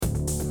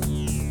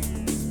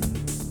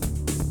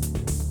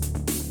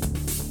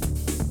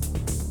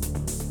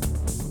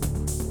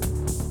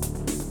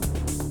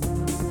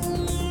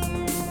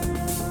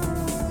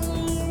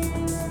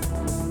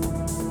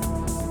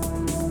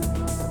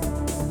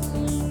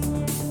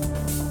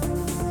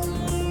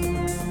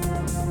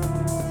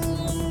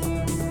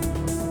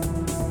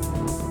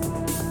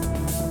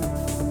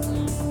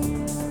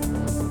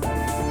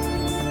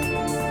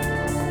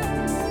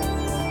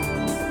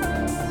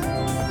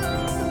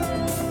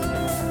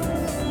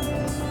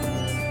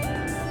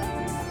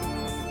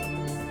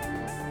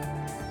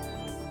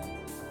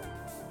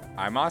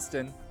I'm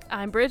Austin.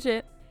 I'm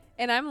Bridget.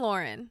 And I'm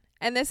Lauren.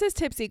 And this is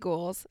Tipsy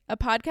Ghouls, a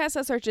podcast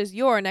that searches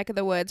your neck of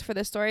the woods for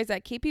the stories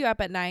that keep you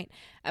up at night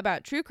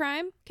about true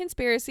crime,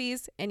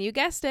 conspiracies, and you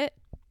guessed it,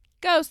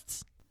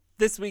 ghosts.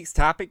 This week's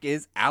topic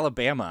is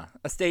Alabama,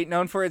 a state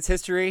known for its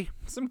history,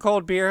 some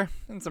cold beer,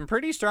 and some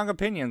pretty strong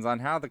opinions on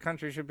how the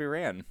country should be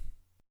ran.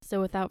 So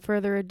without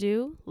further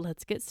ado,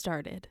 let's get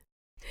started.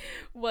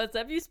 What's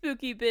up, you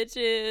spooky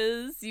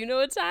bitches? You know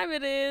what time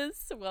it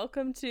is.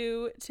 Welcome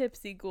to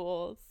Tipsy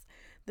Ghouls.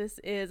 This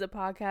is a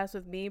podcast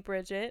with me,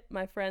 Bridget,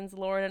 my friends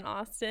Lauren and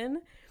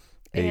Austin,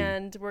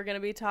 and we're going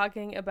to be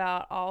talking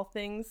about all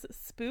things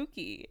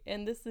spooky.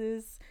 And this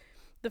is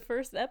the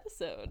first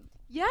episode.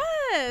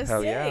 Yes.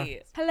 Hell yeah.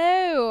 Yay.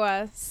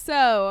 Hello.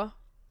 So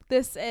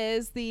this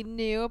is the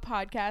new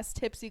podcast,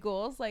 Tipsy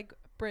Ghouls, like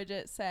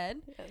Bridget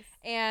said. Yes.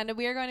 And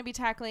we are going to be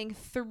tackling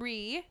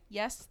three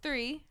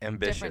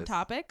Ambitious. different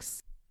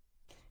topics.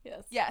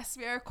 Yes. Yes,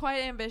 we are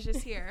quite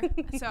ambitious here.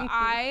 So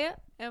I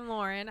am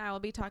Lauren. I will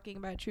be talking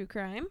about true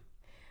crime.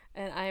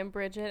 And I am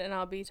Bridget, and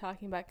I'll be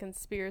talking about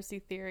conspiracy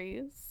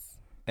theories.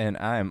 And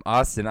I'm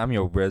Austin. I'm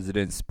your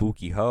resident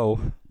spooky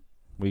hoe.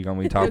 We gonna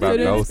be talking about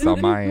ghosts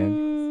on my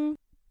end.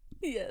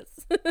 Yes.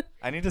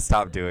 I need to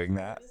stop doing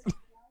that.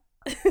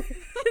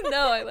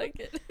 No, I like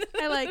it.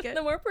 I like it.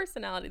 The more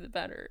personality, the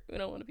better. We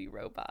don't want to be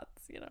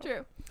robots, you know.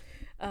 True.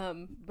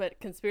 But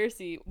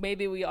conspiracy,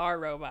 maybe we are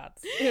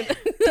robots.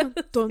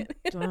 Dun,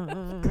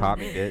 dun. Caught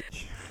me,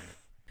 bitch.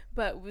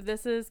 But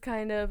this is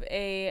kind of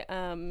a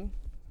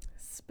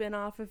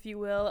spin-off, if you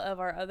will, of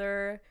our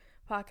other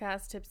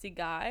podcast, Tipsy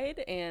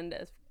Guide.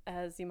 And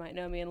as you might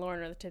know, me and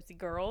Lauren are the Tipsy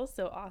Girls.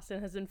 So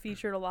Austin has been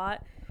featured a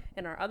lot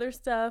in our other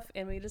stuff.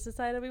 And we just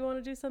decided we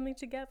want to do something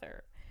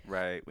together.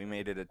 Right. We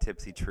made it a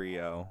tipsy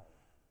trio.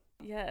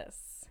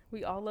 Yes.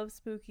 We all love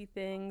spooky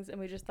things. And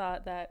we just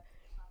thought that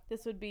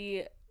this would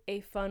be a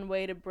fun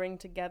way to bring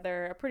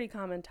together a pretty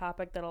common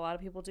topic that a lot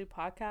of people do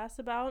podcasts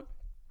about.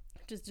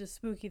 Just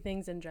spooky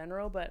things in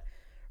general, but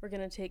we're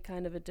going to take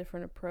kind of a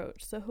different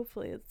approach. So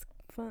hopefully it's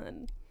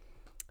fun.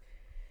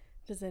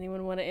 Does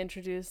anyone want to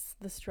introduce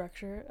the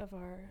structure of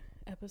our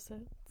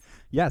episodes?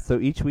 Yeah, so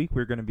each week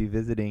we're going to be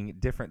visiting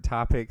different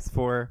topics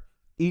for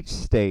each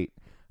state.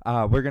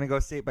 We're going to go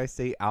state by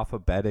state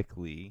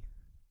alphabetically.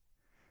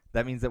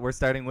 That means that we're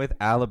starting with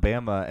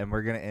Alabama, and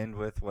we're going to end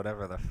with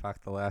whatever the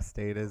fuck the last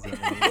state is. I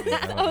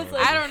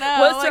don't know.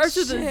 What like, starts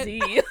with a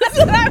Z?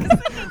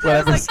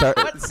 Whatever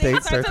what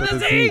state starts with a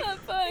Z. Oh,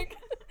 fuck.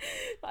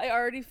 I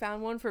already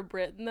found one for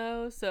Britain,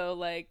 though, so,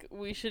 like,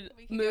 we should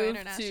can go move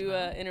international.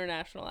 to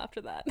international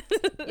after that.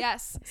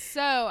 Yes.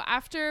 So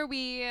after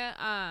we,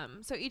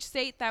 so each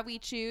state that we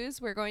choose,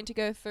 we're going to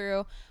go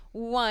through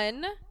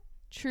one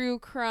true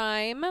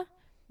crime,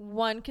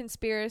 one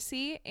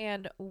conspiracy,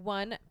 and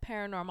one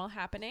paranormal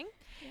happening.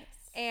 Yes.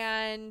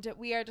 And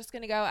we are just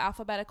going to go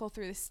alphabetical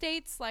through the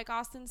states, like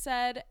Austin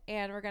said,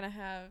 and we're going to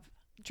have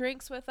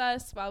drinks with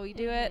us while we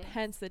do it,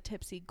 hence the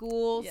Tipsy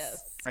Ghouls.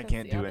 Yes. I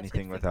can't do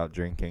anything without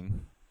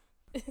drinking.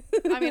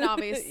 I mean,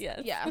 obviously,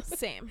 Yes. yeah,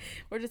 same.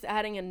 We're just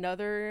adding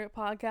another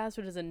podcast,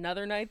 which is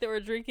another night that we're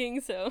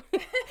drinking, so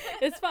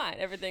it's fine.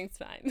 Everything's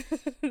fine.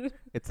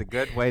 It's a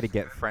good way to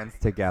get friends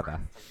together.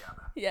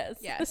 Yes.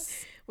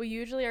 Yes. We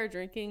usually are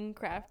drinking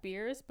craft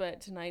beers,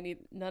 but tonight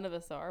none of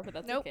us are, but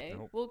that's Nope. okay.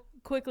 Nope. We'll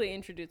quickly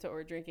introduce what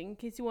we're drinking in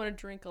case you want to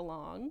drink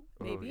along,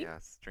 maybe. Oh,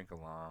 yes. Drink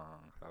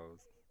along, hoes.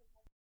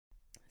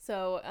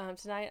 So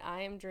tonight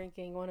I am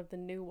drinking one of the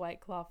new White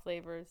Claw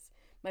flavors.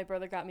 My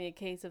brother got me a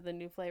case of the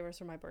new flavors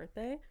for my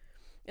birthday,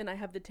 and I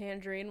have the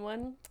tangerine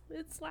one.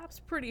 It slaps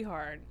pretty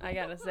hard, I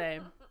gotta say.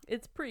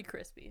 It's pretty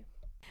crispy.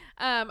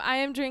 I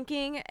am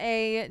drinking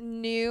a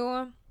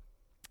new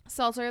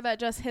seltzer that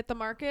just hit the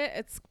market.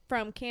 It's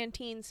from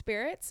Canteen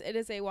Spirits. It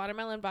is a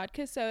watermelon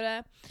vodka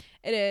soda.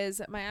 It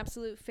is my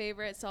absolute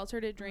favorite seltzer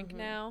to drink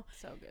now.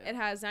 So good. It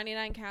has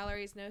 99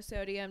 calories, no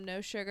sodium, no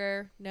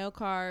sugar, no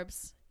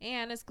carbs,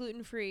 and it's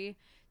gluten-free.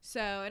 So,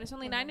 and it's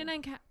only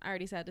 99 I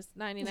already said it's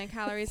 99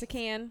 calories a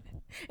can.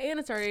 And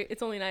it's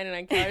only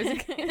 99 calories a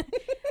can.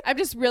 I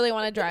just really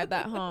want to drive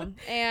that home.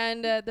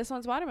 And this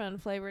one's watermelon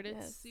flavored. It's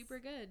Yes. super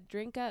good.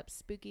 Drink up,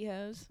 spooky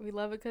hoes. We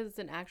love it because it's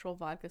an actual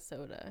vodka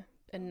soda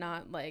and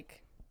not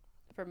like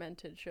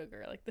fermented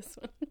sugar like this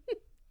one.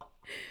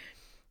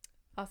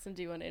 Austin,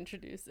 do you want to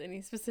introduce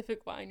any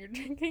specific wine you're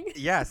drinking?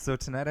 Yeah, so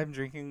tonight I'm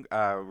drinking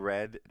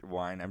red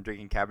wine. I'm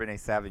drinking Cabernet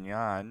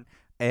Sauvignon.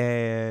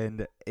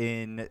 And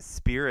in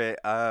spirit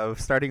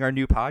of starting our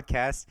new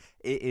podcast,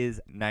 it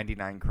is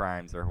 99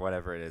 Crimes or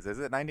whatever it is. Is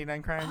it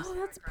 99 Crimes? Oh,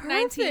 that's perfect.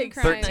 19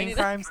 crimes. 13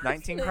 crimes?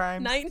 19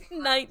 crimes?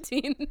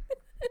 19.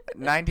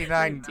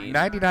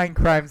 99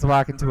 crimes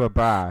walk into a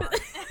bar.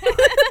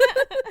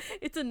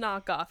 It's a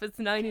knockoff. It's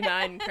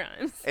 99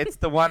 crimes. It's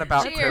the one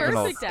about Cheers.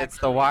 criminals. Perfect, It's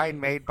the wine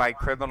made by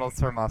criminals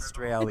from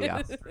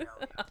Australia.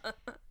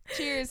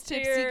 Cheers,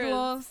 Tipsy Cheers.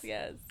 Ghouls.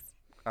 Yes.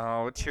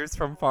 Oh, cheers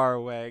from far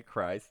away,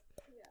 Christ.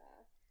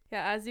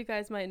 Yeah, as you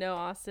guys might know,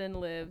 Austin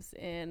lives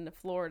in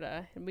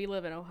Florida, and we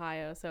live in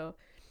Ohio, so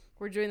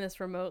we're doing this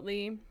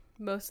remotely.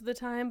 most of the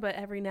time, but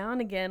every now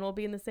and again we'll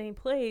be in the same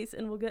place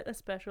and we'll get a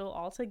special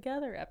all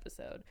together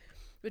episode,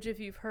 which if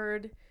you've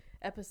heard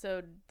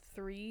episode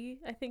 3,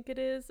 I think it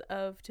is,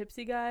 of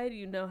Tipsy Guide,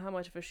 you know how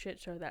much of a shit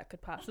show that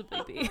could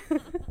possibly be.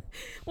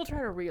 We'll try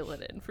to reel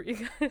it in for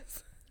you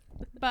guys.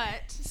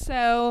 But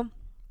so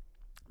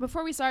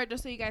before we start,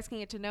 just so you guys can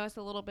get to know us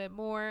a little bit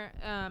more,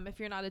 if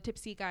you're not a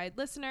Tipsy Guide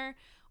listener,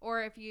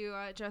 or if you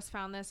just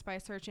found this by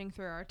searching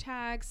through our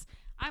tags,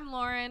 I'm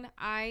Lauren.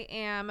 I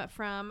am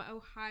from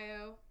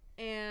Ohio,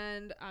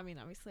 and I mean,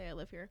 obviously I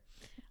live here.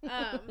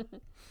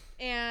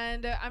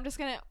 And I'm just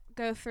going to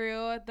go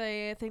through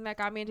the thing that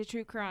got me into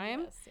true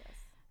crime. Yes.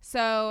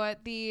 So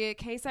the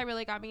case that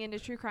really got me into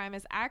true crime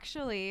is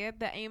actually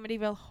the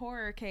Amityville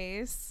horror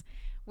case,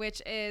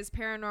 which is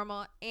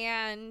paranormal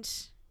and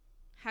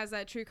has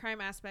that true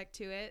crime aspect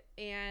to it.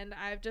 And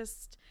I've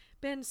just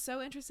been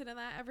so interested in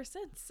that ever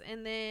since.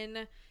 And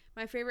then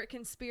my favorite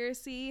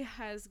conspiracy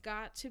has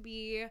got to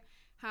be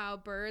how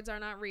birds are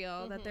not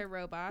real, that they're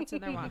robots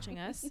and they're watching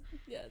us.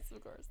 Yes,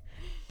 of course.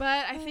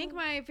 But I think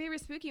my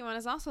favorite spooky one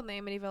is also the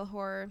Amityville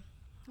horror,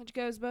 which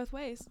goes both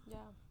ways. Yeah.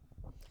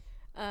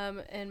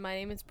 And my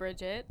name is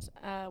Bridget.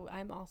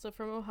 I'm also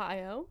from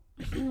Ohio.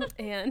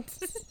 And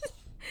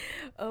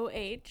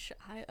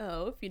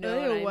OHIO, if you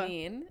know what I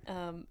mean.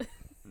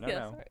 No.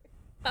 Sorry.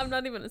 I'm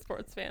not even a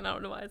sports fan. I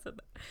don't know why I said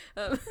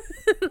that.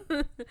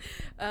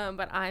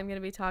 But I'm going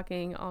to be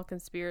talking all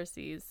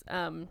conspiracies.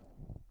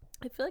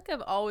 I feel like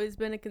I've always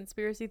been a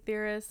conspiracy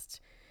theorist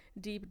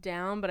deep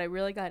down, but I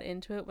really got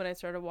into it when I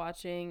started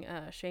watching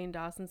Shane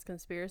Dawson's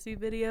conspiracy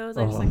videos.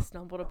 I just like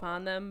stumbled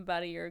upon them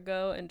about a year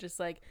ago and just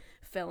like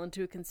fell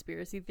into a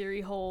conspiracy theory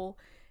hole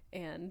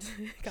and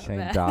got Shane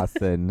mad.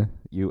 Dawson,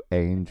 you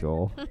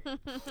angel.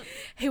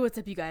 Hey, what's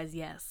up, you guys?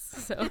 Yes.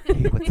 So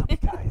Hey, what's up, you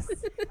guys?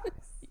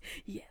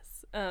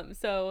 yes.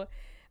 So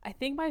I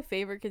think my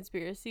favorite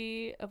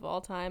conspiracy of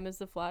all time is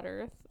the flat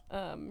Earth,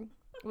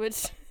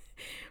 which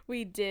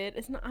we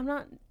did. I'm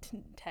not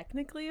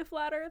technically a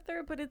flat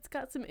earther, but it's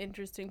got some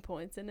interesting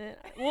points in it.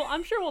 Well,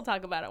 I'm sure we'll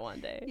talk about it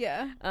one day.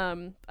 Yeah.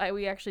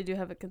 We actually do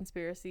have a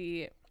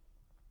conspiracy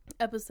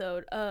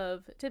episode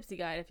of Tipsy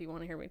Guide if you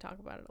want to hear me talk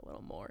about it a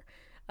little more.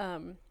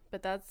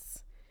 But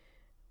that's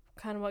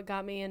kind of what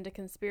got me into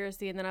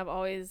conspiracy. And then I've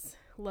always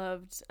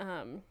loved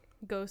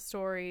ghost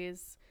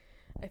stories.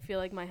 I feel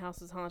like my house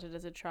was haunted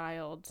as a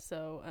child,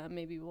 so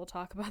maybe we'll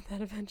talk about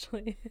that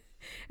eventually.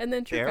 And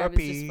then true crime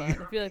is just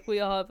fun. I feel like we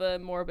all have a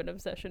morbid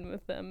obsession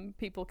with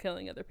people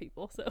killing other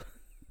people, so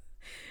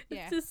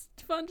Yeah. it's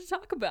just fun to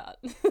talk about.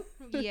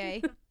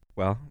 Yay.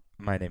 Well,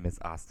 my name is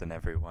Austin,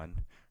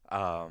 everyone.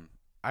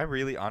 I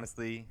really,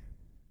 honestly,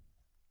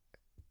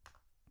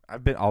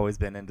 I've always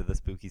been into the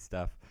spooky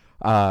stuff.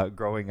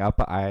 Growing up,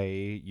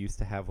 I used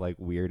to have like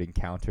weird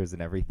encounters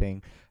and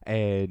everything.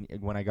 And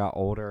when I got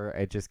older,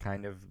 it just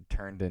kind of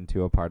turned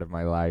into a part of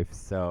my life.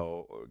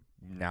 So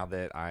now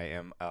that I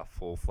am a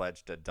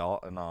full-fledged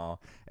adult and all,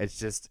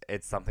 it's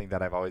something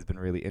that I've always been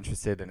really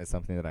interested in. It's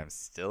something that I'm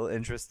still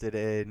interested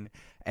in.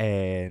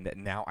 And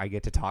now I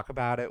get to talk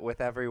about it with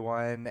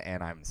everyone,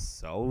 and I'm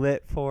so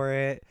lit for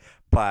it.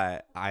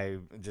 But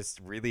I'm just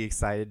really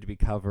excited to be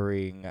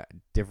covering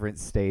different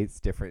states,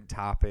 different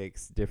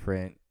topics,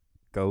 different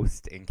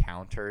ghost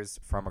encounters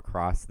from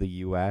across the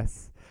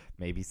U.S.,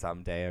 maybe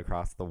someday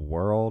across the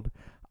world.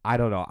 I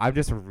don't know. I'm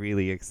just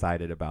really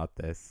excited about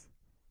this.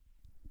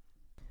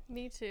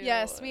 Me too.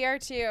 Yes, we are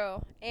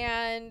too.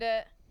 And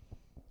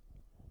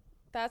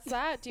that's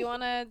that. Do you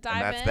want to dive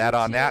in? that's that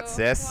on that,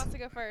 sis. Who wants to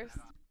go first?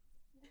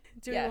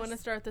 Do Yes. we want to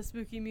start the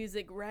spooky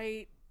music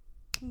right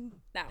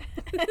now?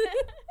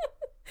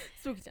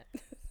 Spooky time.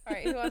 All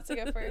right, who wants to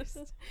go first?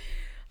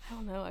 I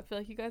don't know. I feel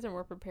like you guys are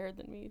more prepared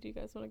than me. Do you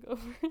guys want to go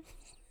first?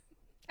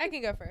 I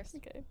can go first.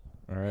 Okay.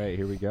 All right,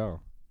 here we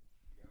go.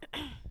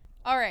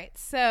 All right,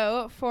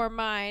 so for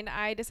mine,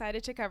 I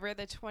decided to cover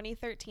the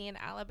 2013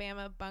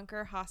 Alabama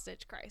bunker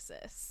hostage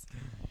crisis.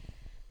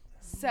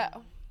 So,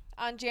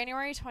 on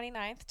January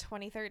 29th,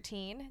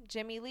 2013,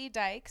 Jimmy Lee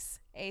Dykes,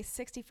 a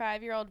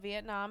 65-year-old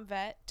Vietnam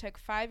vet, took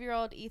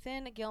 5-year-old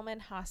Ethan Gilman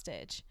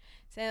hostage.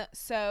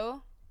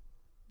 So,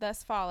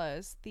 thus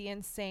follows the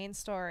insane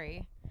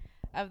story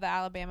of the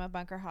Alabama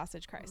bunker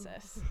hostage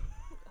crisis.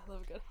 I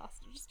love a good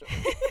hostage story.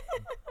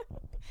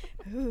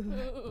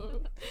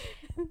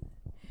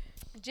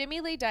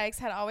 Jimmy Lee Dykes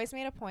had always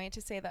made a point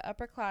to say the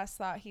upper class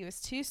thought he was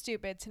too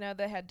stupid to know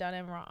they had done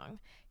him wrong.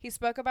 He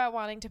spoke about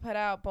wanting to put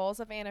out bowls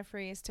of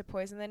antifreeze to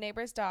poison the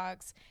neighbors'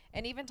 dogs,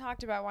 and even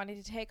talked about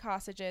wanting to take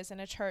hostages in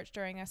a church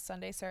during a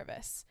Sunday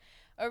service.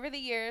 Over the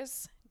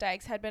years,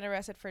 Dykes had been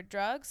arrested for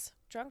drugs,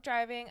 drunk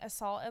driving,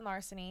 assault, and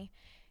larceny.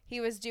 He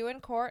was due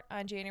in court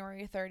on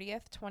January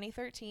 30th,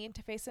 2013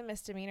 to face a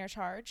misdemeanor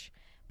charge,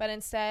 but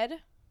instead,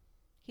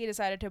 he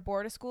decided to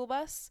board a school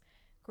bus,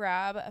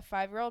 grab a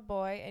 5-year-old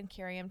boy, and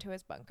carry him to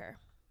his bunker.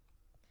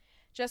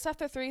 Just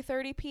after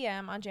 3:30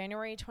 p.m. on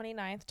January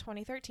 29th,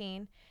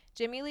 2013,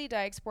 Jimmy Lee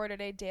Dykes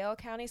boarded a Dale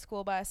County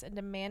school bus and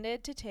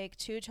demanded to take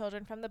 2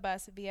 children from the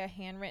bus via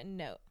handwritten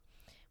note,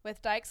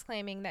 with Dykes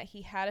claiming that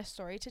he had a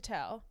story to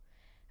tell.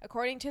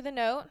 According to the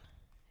note,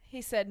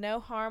 He said, "No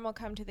harm will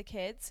come to the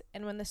kids,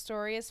 and when the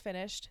story is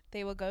finished,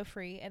 they will go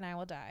free and I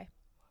will die."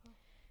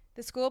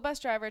 The school bus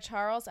driver,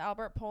 Charles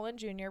Albert Poland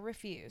Jr.,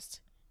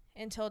 refused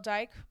until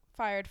Dyke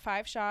fired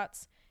 5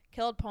 shots,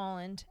 killed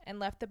Poland, and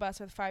left the bus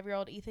with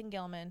 5-year-old Ethan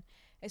Gilman,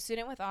 a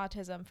student with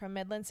autism from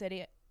Midland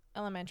City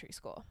Elementary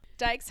School.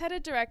 Dykes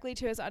headed directly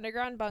to his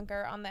underground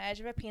bunker on the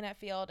edge of a peanut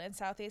field in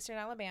southeastern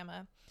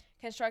Alabama,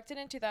 constructed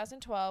in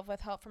 2012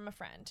 with help from a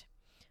friend.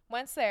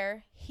 Once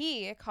there,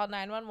 he called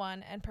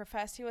 911 and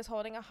professed he was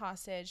holding a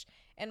hostage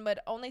and would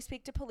only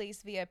speak to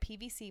police via a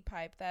PVC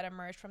pipe that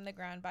emerged from the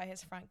ground by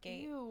his front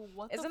gate. Ew,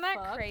 what Isn't the that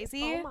fuck?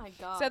 crazy? Oh my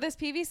god. So this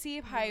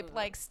PVC pipe Ugh.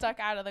 like stuck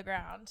out of the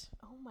ground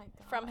Oh my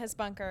god. from his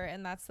bunker,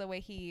 and that's the way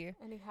he...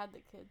 And he had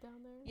the kid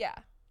down there? Yeah.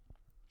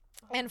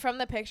 And from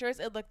the pictures,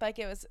 it looked like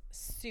it was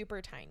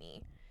super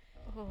tiny.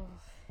 Oh.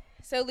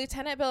 So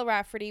Lieutenant Bill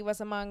Rafferty was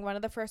among one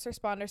of the first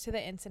responders to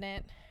the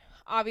incident,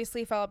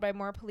 obviously followed by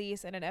more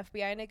police and an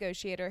FBI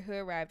negotiator who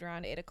arrived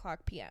around 8 o'clock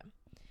p.m.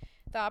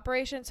 The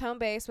operation's home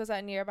base was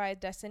at nearby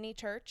Destiny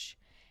Church,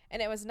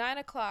 and it was 9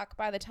 o'clock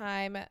by the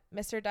time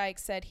Mr.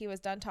 Dykes said he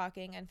was done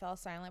talking and fell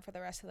silent for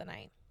the rest of the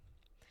night.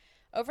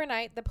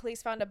 Overnight, the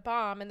police found a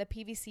bomb in the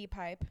PVC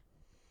pipe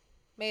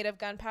made of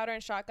gunpowder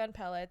and shotgun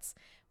pellets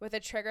with a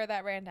trigger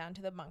that ran down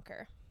to the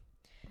bunker.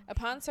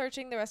 Upon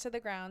searching the rest of the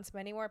grounds,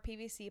 many more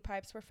PVC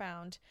pipes were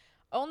found,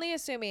 only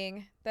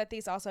assuming that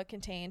these also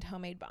contained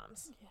homemade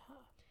bombs. Yeah.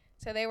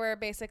 So they were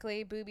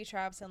basically booby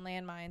traps and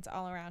landmines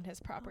all around his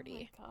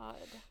property. Oh my god.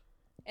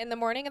 In the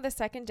morning of the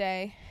second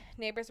day,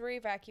 neighbors were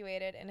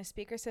evacuated and a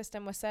speaker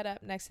system was set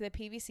up next to the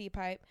PVC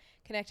pipe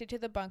connected to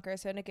the bunker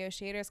so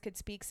negotiators could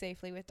speak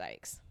safely with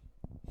Dykes.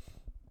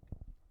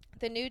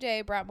 The new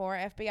day brought more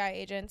FBI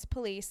agents,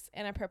 police,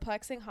 and a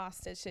perplexing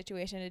hostage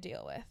situation to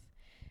deal with.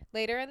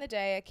 Later in the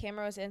day, a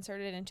camera was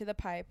inserted into the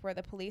pipe where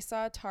the police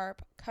saw a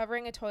tarp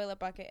covering a toilet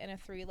bucket and a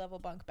 3-level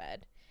bunk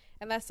bed.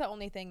 And that's the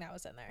only thing that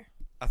was in there.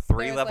 A There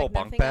was, 3-level like,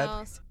 bunk nothing bed?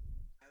 else.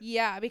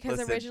 Yeah, because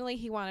Listen. originally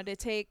he wanted to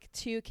take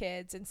 2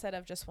 kids instead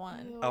of just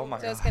 1. Oh my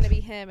So it's God. going to be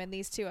him and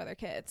these 2 other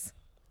kids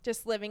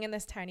just living in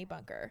this tiny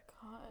bunker.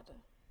 God.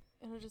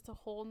 And it's just a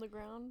hole in the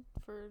ground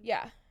for...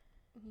 Yeah,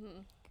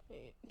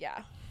 Great.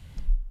 yeah.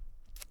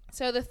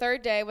 So the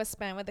third day was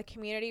spent with the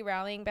community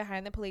rallying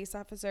behind the police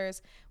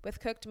officers with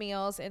cooked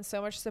meals and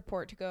so much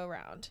support to go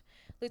around.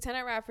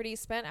 Lieutenant Rafferty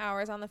spent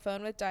hours on the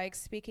phone with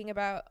Dykes speaking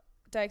about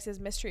Dykes'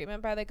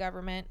 mistreatment by the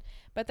government,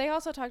 but they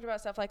also talked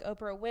about stuff like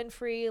Oprah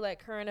Winfrey,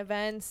 like current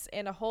events,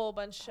 and a whole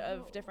bunch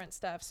of different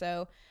stuff.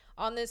 So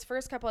on this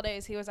first couple of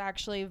days, he was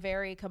actually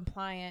very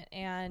compliant,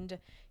 and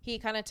he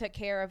kind of took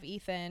care of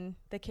Ethan,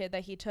 the kid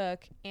that he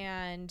took,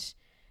 and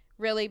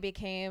really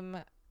became,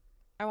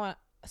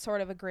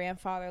 sort of a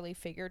grandfatherly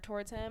figure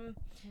towards him.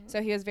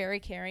 So he was very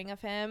caring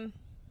of him.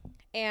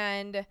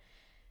 And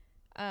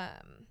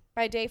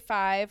by day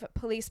 5,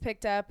 police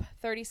picked up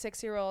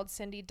 36-year-old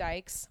Cindy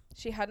Dykes.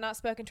 She had not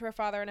spoken to her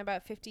father in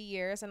about 50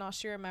 years, and all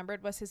she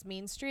remembered was his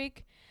mean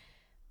streak.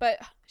 But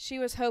she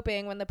was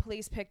hoping when the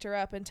police picked her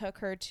up and took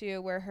her to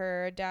where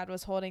her dad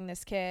was holding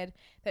this kid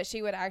that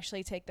she would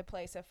actually take the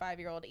place of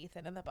 5-year-old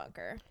Ethan in the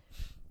bunker.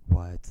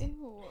 What?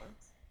 Ew.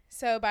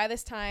 So by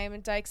this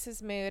time,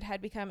 Dykes' mood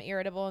had become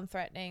irritable and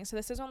threatening. So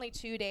this was only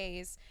 2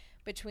 days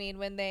between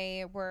when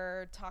they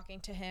were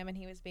talking to him and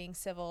he was being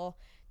civil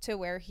to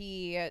where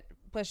he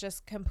was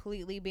just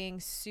completely being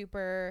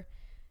super,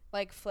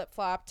 like,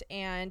 flip-flopped,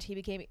 and he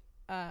became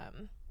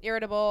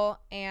irritable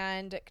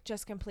and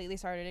just completely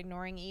started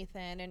ignoring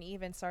Ethan and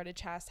even started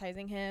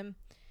chastising him.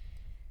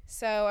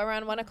 So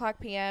around 1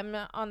 o'clock p.m.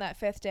 on that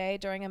 5th day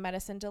during a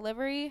medicine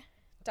delivery,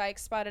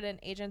 Dykes spotted an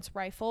agent's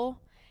rifle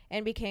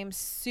and became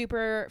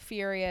super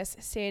furious,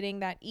 stating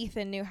that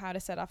Ethan knew how to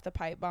set off the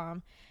pipe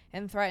bomb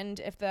and threatened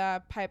if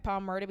the pipe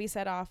bomb were to be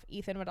set off,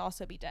 Ethan would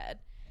also be dead.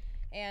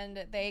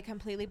 And they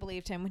completely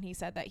believed him when he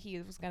said that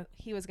he was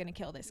gonna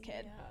kill this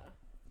kid.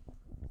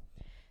 Yeah.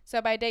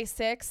 So by day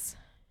 6,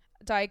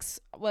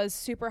 Dykes was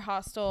super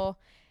hostile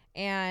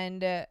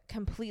and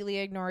completely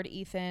ignored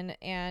Ethan,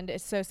 and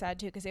it's so sad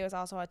too because he was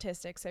also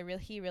autistic, so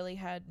he really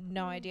had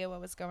no idea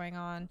what was going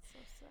on. So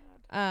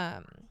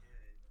sad.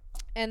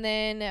 And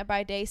then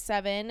by day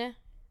 7,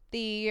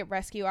 the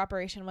rescue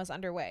operation was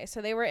underway.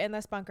 So they were in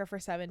this bunker for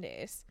 7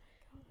 days.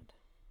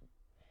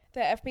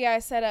 The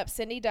FBI set up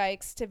Cindy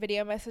Dykes to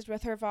video message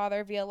with her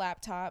father via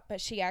laptop,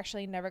 but she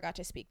actually never got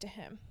to speak to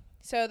him.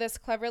 So this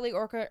cleverly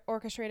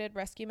orchestrated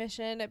rescue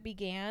mission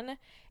began,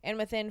 and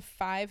within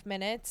 5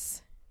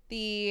 minutes,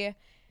 the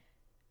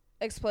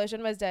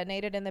explosion was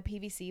detonated in the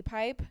PVC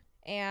pipe,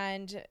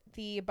 and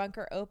the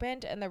bunker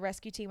opened, and the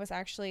rescue team was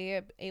actually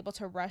able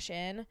to rush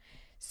in.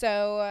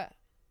 So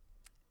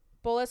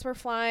bullets were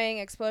flying,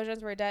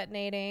 explosions were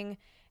detonating,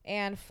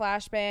 and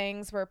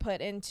flashbangs were put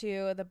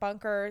into the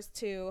bunkers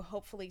to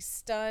hopefully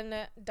stun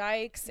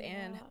Dykes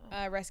and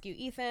rescue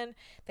Ethan.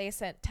 They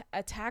sent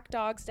attack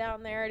dogs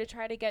down there to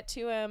try to get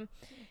to him,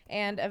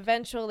 and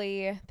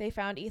eventually they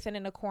found Ethan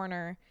in a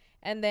corner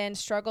and then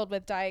struggled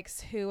with Dykes,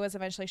 who was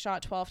eventually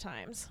shot 12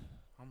 times.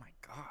 Oh my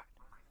God.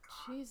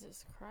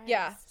 Jesus Christ.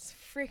 Yeah, it's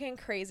freaking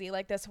crazy.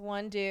 Like, this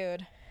one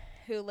dude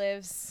who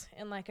lives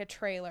in like a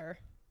trailer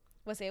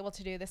was able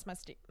to do this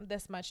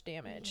much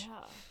damage.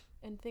 Yeah.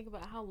 And think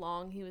about how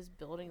long he was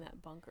building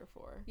that bunker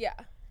for. Yeah.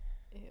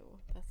 Ew,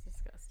 that's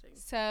disgusting.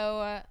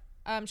 So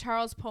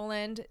Charles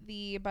Poland,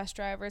 the bus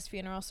driver's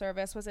funeral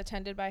service was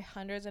attended by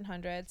hundreds and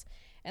hundreds,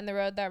 and the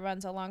road that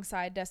runs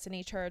alongside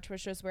Destiny Church,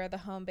 which was where the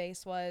home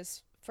base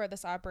was for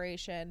this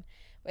operation,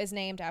 was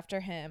named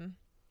after him.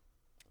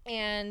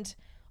 And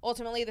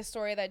ultimately, the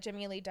story that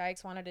Jimmy Lee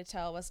Dykes wanted to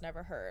tell was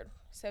never heard.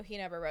 So he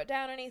never wrote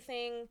down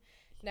anything,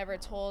 never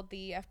told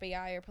the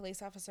FBI or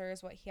police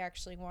officers what he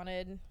actually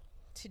wanted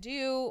to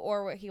do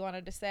or what he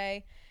wanted to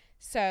say.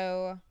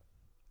 So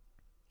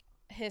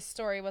his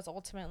story was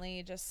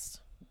ultimately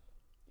just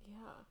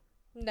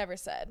never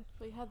said.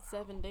 Well, he had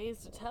 7 days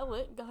to tell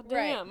it. God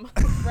damn.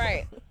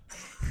 Right.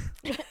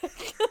 God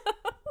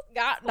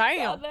damn.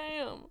 God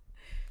damn.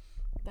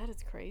 That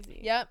is crazy.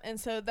 Yep. And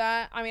so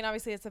that, I mean,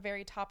 obviously it's a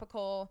very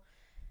topical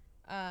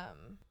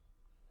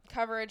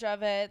coverage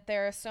of it.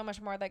 There is so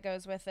much more that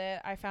goes with it.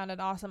 I found an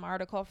awesome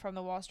article from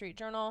the Wall Street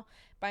Journal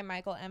by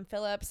Michael M.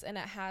 Phillips, and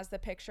it has the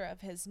picture of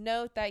his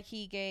note that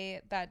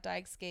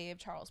Dykes gave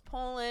Charles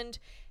Poland.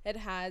 It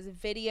has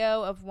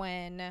video of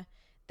when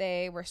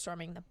they were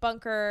storming the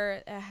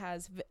bunker. It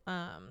has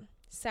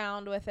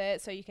sound with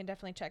it, so you can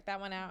definitely check that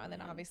one out. And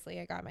then obviously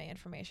I got my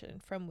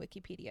information from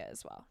Wikipedia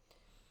as well.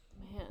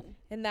 Man.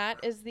 And that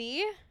is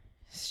the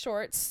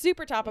short,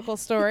 super topical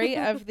story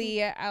of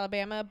the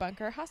Alabama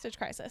bunker hostage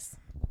crisis.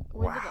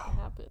 When did that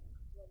happen?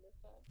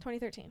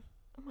 2013.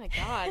 Oh my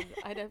God.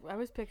 I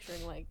was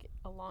picturing like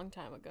a long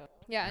time ago.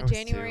 Yeah, I was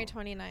January too.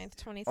 29th,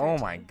 2013. Oh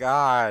my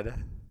God.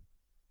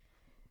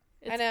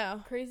 It's I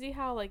know. crazy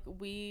how like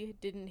we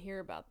didn't hear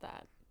about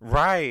that.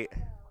 Right.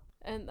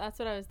 And that's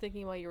what I was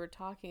thinking while you were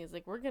talking is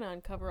like we're going to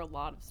uncover a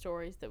lot of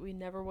stories that we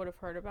never would have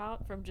heard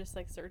about from just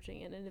like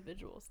searching in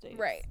individual states.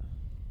 Right.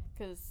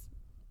 Because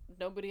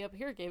nobody up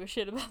here gave a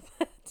shit about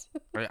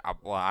that.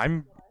 Well,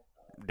 I'm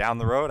down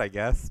the road, I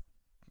guess.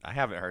 I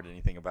haven't heard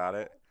anything about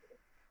it.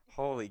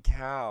 Holy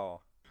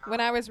cow. When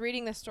I was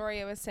reading the story,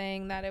 it was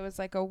saying that it was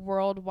like a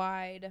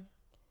worldwide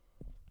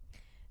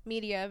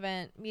media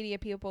event. Media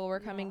people were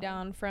coming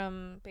down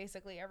from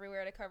basically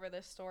everywhere to cover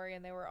this story,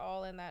 and they were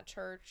all in that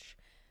church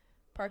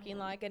parking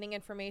lot getting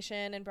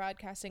information and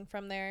broadcasting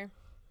from there.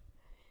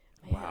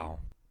 Wow.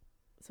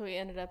 So we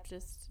ended up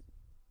just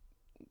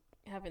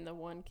having the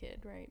one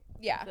kid, right?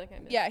 Yeah. I feel like I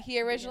missed Yeah, he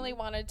the originally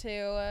beginning. wanted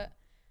to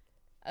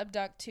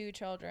abduct 2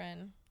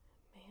 children.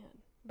 Man.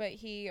 But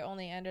he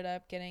only ended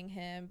up getting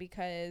him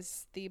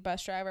because the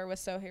bus driver was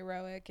so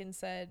heroic and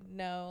said,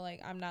 no, like,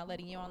 I'm not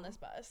letting you on this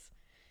bus.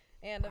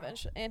 And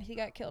eventually, and he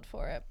got killed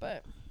for it.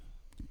 But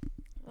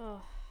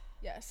Oh,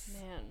 yes.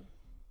 man.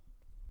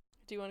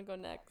 Do you want to go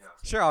next?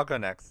 Sure, I'll go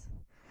next.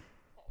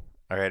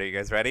 All right, are you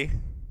guys ready?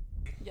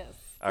 Yes.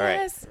 All right.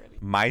 Yes. Ready.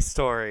 My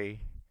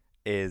story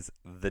is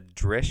the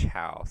Drish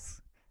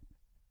House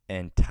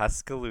in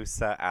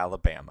Tuscaloosa,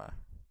 Alabama.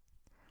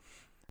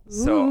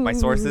 So my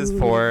sources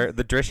for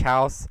the Drish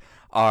House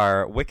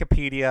are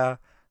Wikipedia,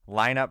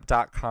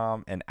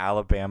 lineup.com, and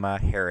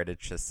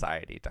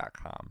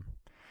alabamaheritagesociety.com.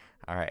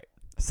 All right.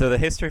 So the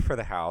history for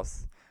the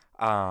house.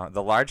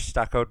 The large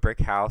stuccoed brick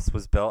house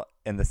was built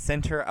in the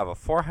center of a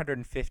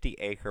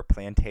 450-acre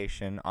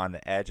plantation on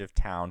the edge of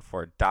town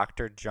for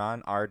Dr.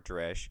 John R.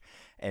 Drish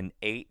in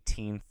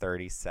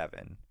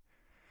 1837.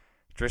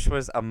 Drish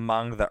was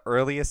among the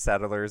earliest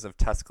settlers of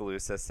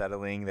Tuscaloosa,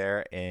 settling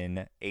there in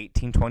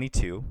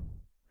 1822.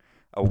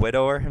 A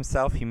widower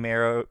himself, he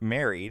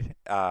married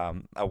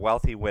a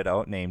wealthy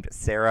widow named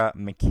Sarah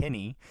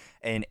McKinney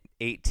in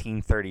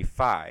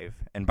 1835,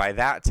 and by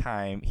that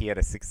time he had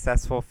a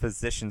successful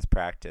physician's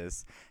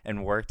practice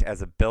and worked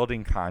as a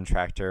building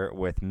contractor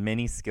with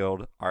many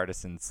skilled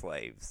artisan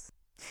slaves.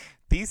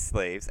 These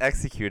slaves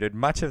executed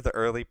much of the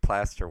early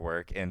plaster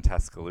work in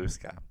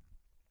Tuscaloosa.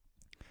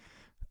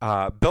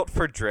 Built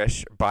for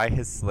Drish by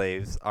his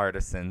slaves,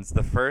 artisans,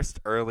 the first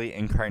early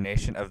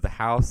incarnation of the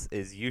house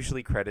is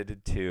usually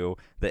credited to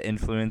the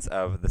influence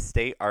of the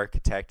state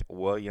architect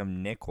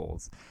William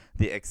Nichols.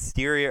 The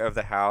exterior of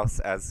the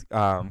house was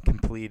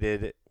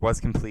completed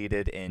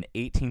in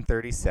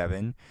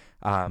 1837.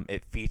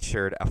 It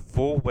featured a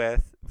full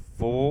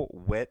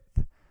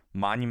width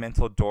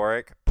monumental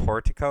Doric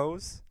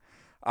porticos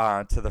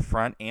to the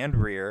front and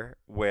rear,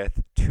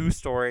 with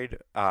 2-storied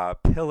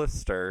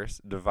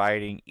pilasters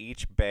dividing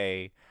each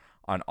bay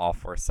on all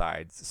 4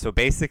 sides. So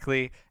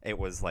basically, it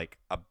was like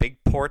a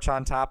big porch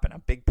on top and a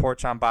big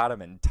porch on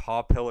bottom and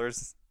tall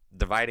pillars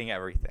dividing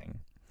everything.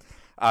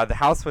 The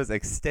house was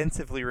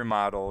extensively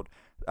remodeled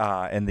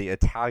in the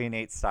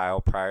Italianate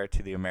style prior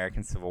to the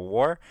American Civil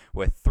War,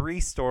 with a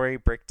 3-story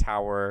brick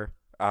tower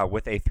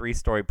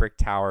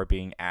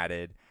being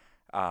added.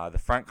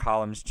 The front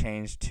columns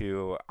changed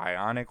to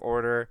Ionic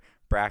order,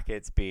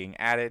 brackets being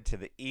added to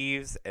the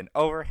eaves and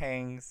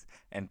overhangs,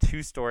 and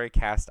 2-story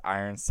cast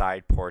iron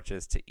side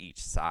porches to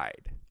each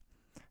side.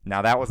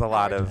 Now, that was a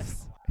lot of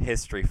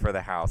history for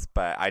the house,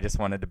 but I just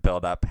wanted to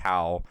build up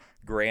how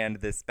grand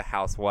this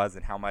house was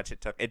and how much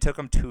it took. It took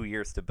them 2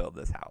 years to build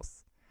this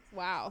house.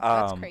 Wow,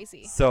 that's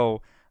crazy.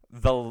 So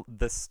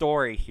the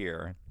story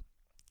here,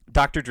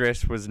 Dr.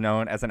 Drish was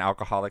known as an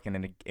alcoholic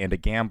and a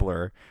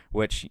gambler,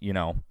 which, you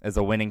know, is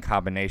a winning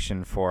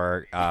combination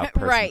for a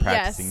person Right,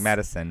 practicing yes.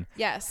 medicine.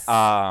 Yes.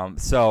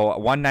 So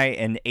one night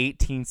in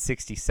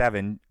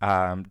 1867,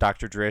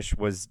 Dr. Drish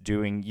was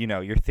doing, you know,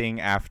 your thing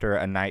after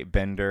a night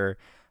bender,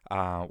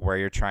 where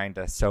you're trying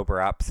to sober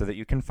up so that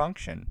you can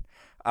function.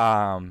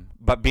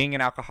 But being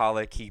an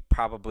alcoholic, he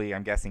probably,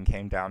 I'm guessing,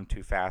 came down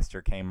too fast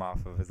or came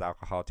off of his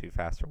alcohol too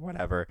fast or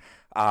whatever.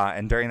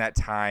 And during that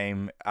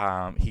time,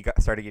 he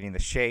started getting the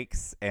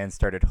shakes and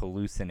started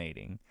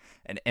hallucinating.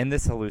 And in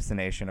this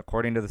hallucination,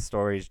 according to the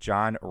stories,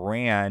 John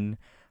ran,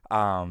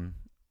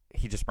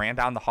 he just ran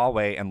down the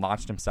hallway and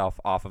launched himself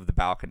off of the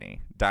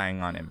balcony,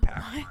 dying on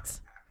impact. What?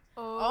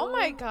 Oh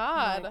my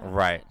God.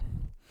 Right.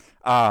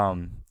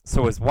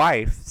 So his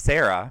wife,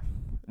 Sarah,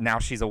 now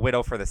she's a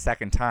widow for the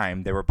second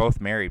time. They were both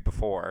married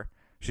before.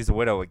 She's a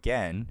widow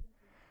again.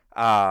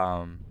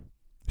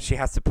 She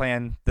has to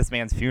plan this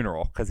man's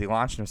funeral because he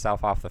launched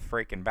himself off the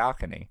freaking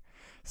balcony.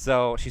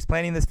 So she's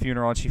planning this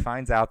funeral, and she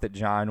finds out that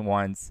John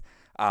wants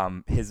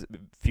his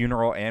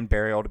funeral and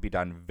burial to be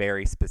done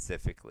very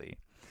specifically.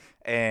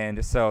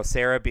 And so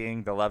Sarah,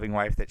 being the loving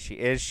wife that she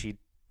is, she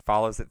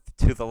follows it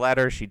to the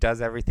letter. She does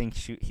everything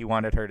he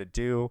wanted her to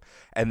do.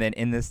 And then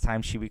in this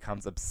time, she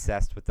becomes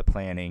obsessed with the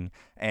planning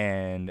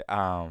and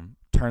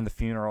turned the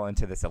funeral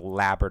into this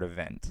elaborate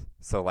event.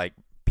 So, like,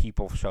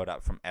 people showed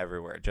up from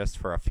everywhere just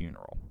for a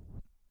funeral,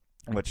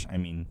 which, I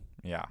mean,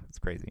 yeah, it's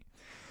crazy.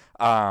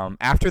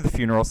 After the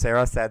funeral,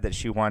 Sarah said that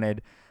she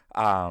wanted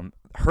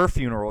her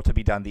funeral to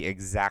be done the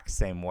exact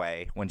same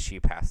way when she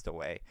passed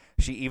away.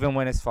 She even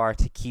went as far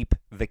to keep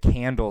the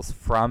candles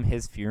from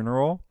his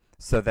funeral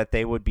so that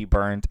they would be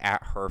burned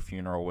at her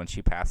funeral when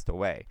she passed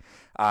away.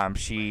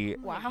 She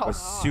was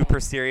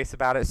super serious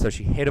about it, so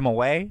she hid him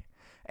away,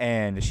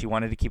 and she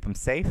wanted to keep him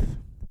safe.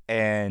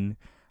 And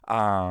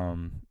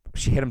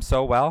she hid him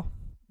so well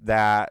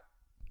that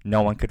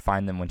no one could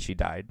find them when she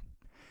died.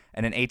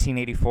 And in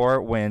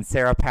 1884, when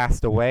Sarah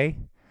passed away,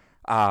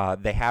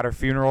 they had her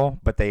funeral,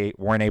 but they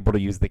weren't able to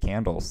use the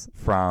candles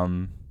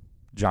from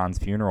John's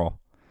funeral.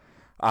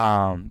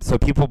 So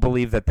people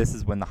believe that this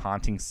is when the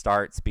haunting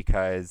starts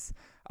because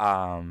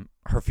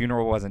her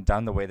funeral wasn't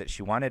done the way that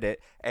she wanted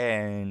it,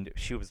 and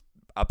she was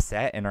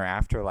upset in her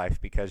afterlife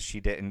because she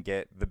didn't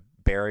get the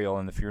burial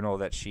and the funeral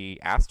that she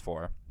asked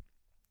for.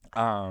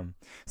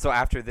 So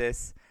after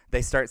this,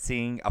 they start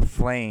seeing a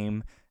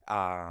flame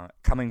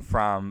coming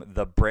from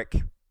the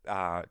brick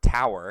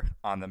tower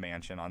on the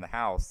mansion, on the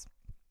house,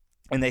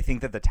 and they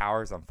think that the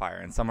tower's on fire,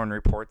 and someone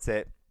reports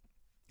it.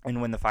 And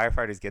when the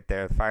firefighters get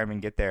there, the firemen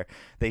get there,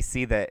 they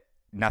see that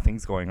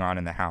nothing's going on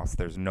in the house.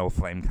 There's no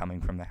flame coming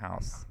from the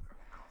house.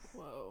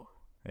 Whoa.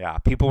 Yeah,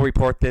 people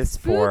report this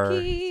for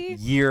Spooky.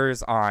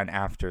 years on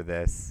after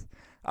this.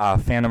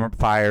 Phantom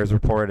fires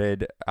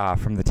reported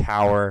from the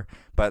tower,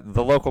 but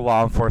the local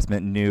law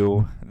enforcement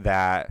knew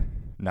that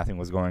nothing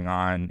was going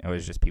on. It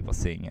was just people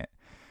seeing it.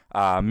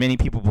 Many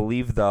people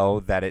believe, though,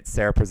 that it's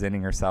Sarah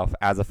presenting herself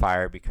as a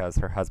fire because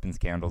her husband's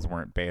candles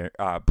weren't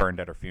burned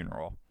at her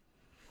funeral.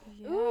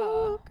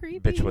 Ooh,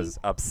 creepy. Bitch was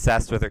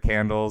obsessed with her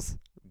candles.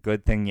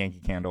 Good thing Yankee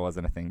Candle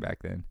wasn't a thing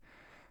back then.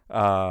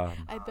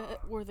 I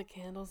bet were the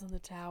candles in the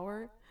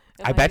tower.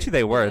 I bet you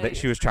they were. That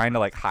she was trying to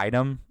like hide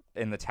them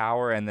in the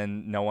tower, and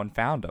then no one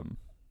found them.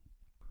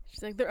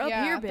 She's like, they're up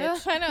here,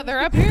 bitch. I know,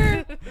 they're up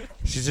here.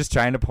 She's just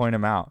trying to point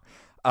them out.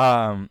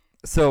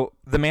 So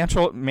the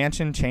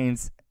mansion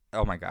changed.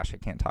 Oh my gosh, I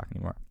can't talk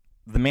anymore.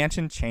 The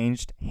mansion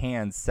changed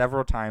hands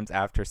several times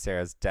after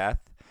Sarah's death.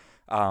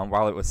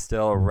 While it was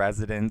still a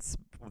residence,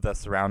 the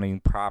surrounding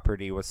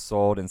property was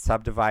sold and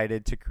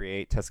subdivided to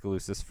create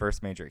Tuscaloosa's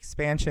first major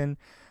expansion.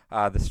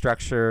 The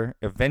structure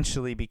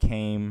eventually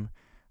became,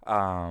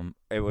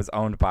 it was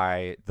owned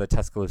by the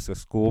Tuscaloosa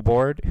School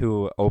Board,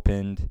 who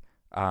opened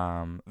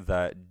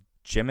the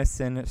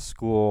Jemison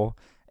School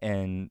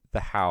in the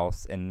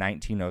house in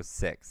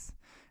 1906.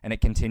 And it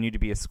continued to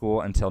be a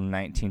school until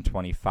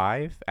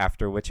 1925,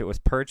 after which it was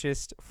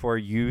purchased for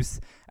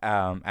use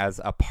as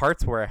a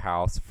parts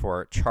warehouse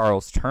for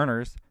Charles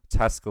Turner's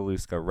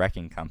Tuscaloosa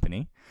Wrecking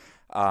Company.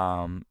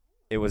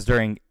 It was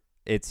during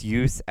its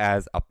use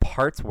as a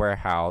parts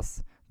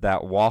warehouse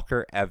that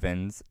Walker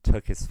Evans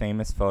took his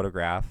famous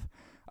photograph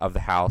of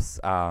the house.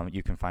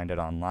 You can find it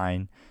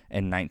online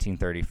in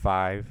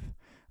 1935,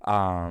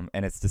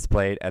 and it's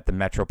displayed at the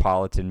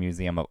Metropolitan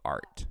Museum of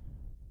Art.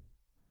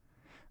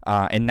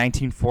 In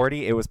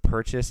 1940, it was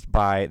purchased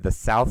by the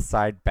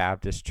Southside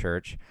Baptist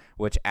Church,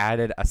 which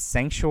added a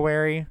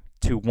sanctuary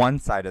to one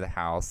side of the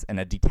house and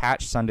a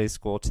detached Sunday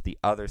school to the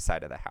other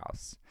side of the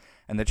house.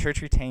 And the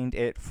church retained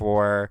it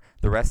for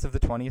the rest of the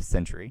 20th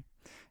century.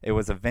 It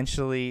was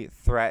eventually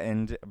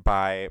threatened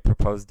by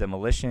proposed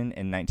demolition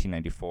in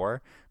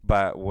 1994,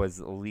 but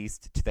was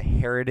leased to the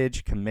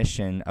Heritage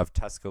Commission of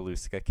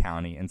Tuscaloosa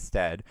County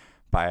instead,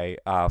 by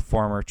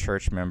former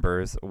church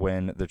members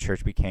when the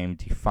church became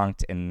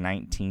defunct in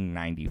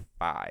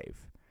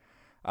 1995.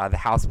 The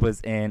house was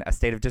in a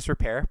state of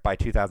disrepair by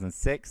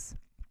 2006,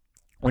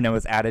 when it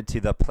was added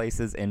to the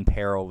Places in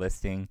Peril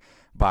listing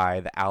by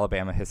the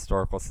Alabama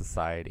Historical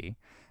Society,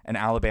 an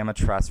Alabama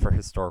Trust for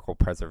Historical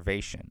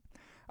Preservation.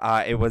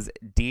 It was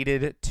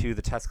deeded to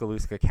the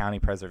Tuscaloosa County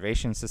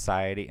Preservation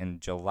Society in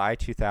July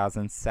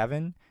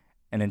 2007,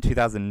 and in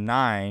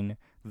 2009,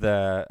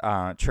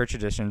 the church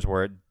additions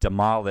were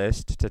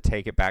demolished to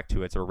take it back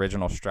to its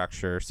original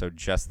structure, so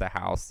just the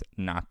house,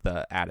 not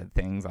the added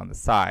things on the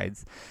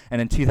sides.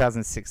 And in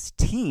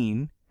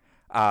 2016,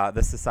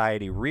 the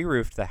society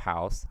re-roofed the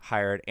house,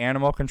 hired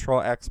animal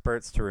control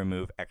experts to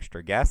remove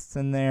extra guests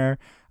in there.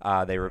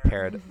 They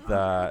repaired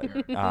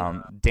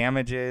the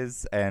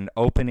damages and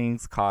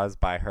openings caused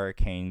by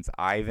Hurricanes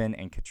Ivan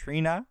and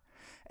Katrina.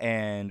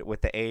 And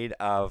with the aid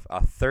of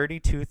a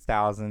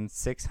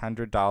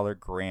 $32,600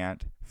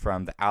 grant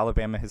from the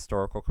Alabama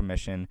Historical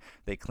Commission,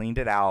 they cleaned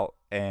it out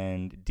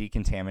and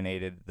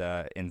decontaminated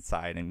the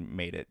inside and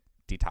made it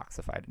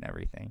detoxified and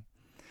everything.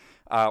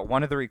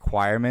 One of the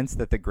requirements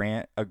that the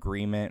grant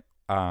agreement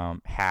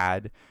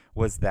had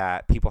was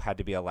that people had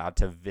to be allowed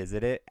to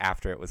visit it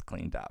after it was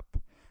cleaned up.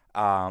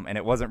 And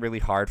it wasn't really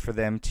hard for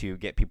them to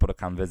get people to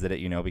come visit it,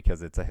 you know,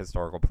 because it's a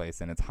historical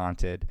place and it's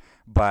haunted.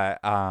 But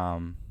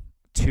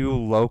 2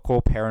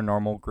 local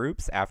paranormal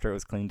groups, after it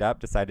was cleaned up,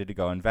 decided to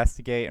go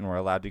investigate and were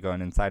allowed to go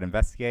inside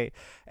investigate.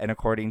 And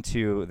according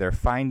to their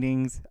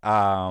findings,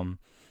 there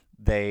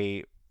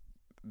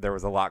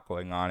was a lot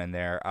going on in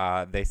there.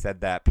 They said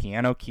that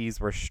piano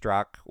keys were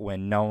struck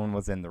when no one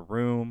was in the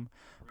room.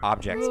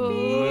 Objects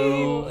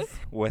move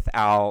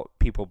without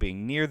people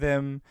being near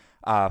them.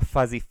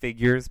 Fuzzy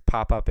figures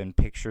pop up in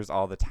pictures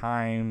all the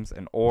times,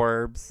 and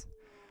orbs.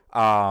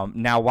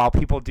 Now, while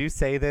people do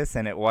say this,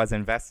 and it was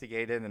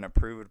investigated and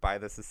approved by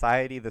the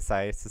society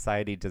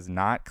does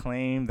not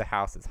claim the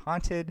house is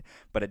haunted,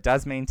 but it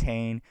does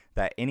maintain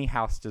that if any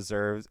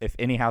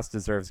house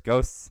deserves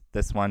ghosts,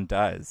 this one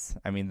does.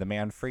 I mean, the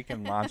man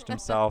freaking launched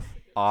himself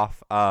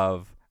off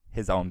of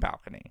his own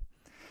balcony.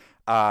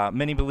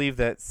 Many believe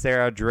that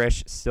Sarah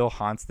Drish still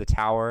haunts the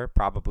tower,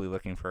 probably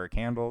looking for her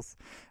candles,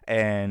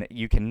 and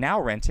you can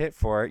now rent it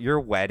for your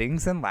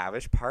weddings and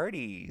lavish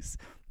parties.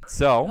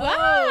 So,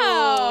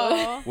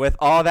 Wow. with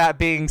all that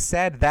being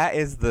said, that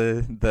is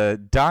the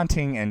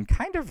daunting and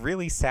kind of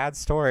really sad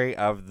story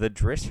of the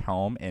Drish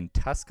home in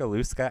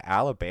Tuscaloosa,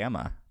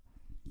 Alabama.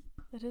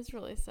 That is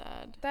really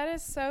sad. That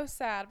is so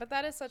sad, but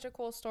that is such a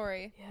cool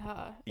story.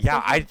 Yeah.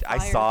 Yeah, I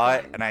Fire saw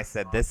it thing. and I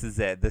said, this is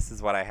it. This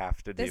is what I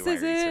have to do This my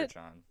is it. research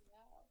on.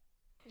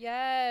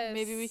 Yes.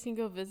 Maybe we can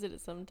go visit it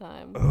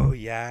sometime. Oh,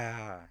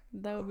 yeah.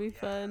 That would be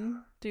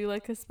fun. Do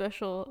like a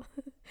special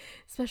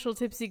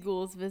Tipsy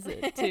Ghouls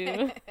visit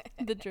to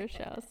the Drish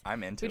house.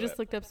 I'm into We it. just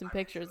looked up some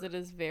pictures. It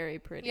is very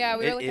pretty. Yeah,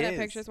 we It were looking at is.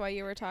 pictures while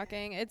you were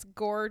talking. It's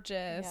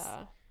gorgeous.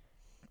 Yeah.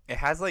 It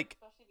has it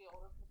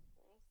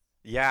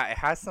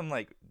has some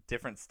like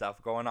different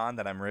stuff going on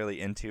that I'm really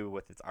into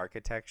with its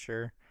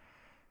architecture.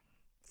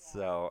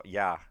 So,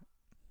 yeah.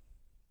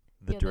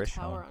 The Drish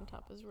tower home. on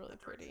top is really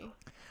pretty.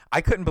 I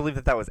couldn't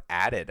believe that was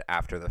added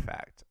after the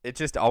fact. It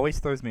just always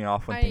throws me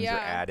off when things are yeah.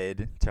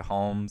 added to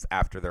homes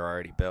after they're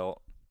already built.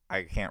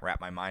 I can't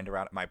wrap my mind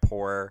around it. My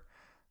poor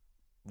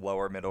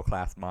lower middle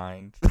class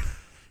mind.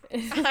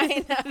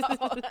 I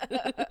know.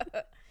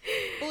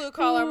 Blue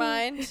collar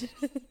mind.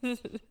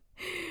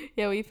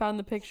 Yeah, we found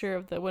the picture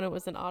of when it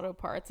was in auto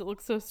parts. It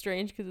looks so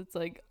strange because it's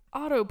like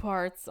auto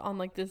parts on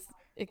like this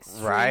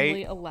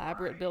extremely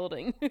elaborate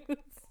building.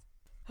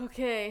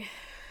 Okay,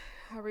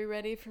 are we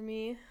ready for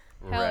me?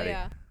 Hell Ready.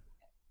 yeah.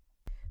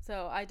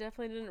 So I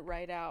definitely didn't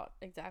write out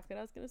exactly what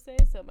I was going to say,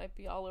 so it might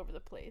be all over the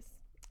place.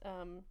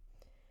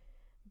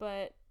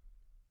 But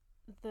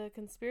the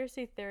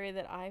conspiracy theory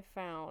that I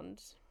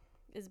found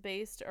is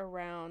based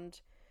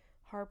around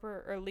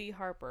Lee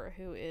Harper,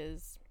 who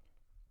is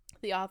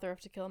the author of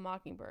To Kill a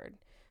Mockingbird.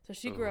 So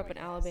she grew up in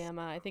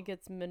Alabama. I think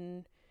it's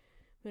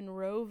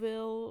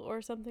Monroeville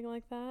or something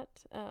like that.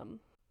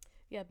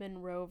 Yeah,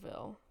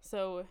 Monroeville.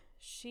 So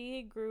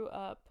she grew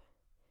up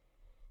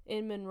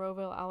in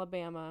Monroeville,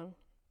 Alabama,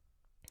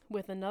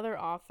 with another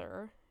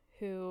author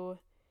who,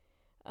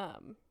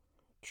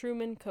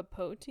 Truman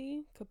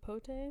Capote,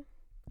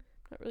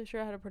 not really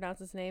sure how to pronounce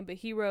his name, but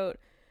he wrote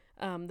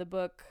the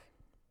book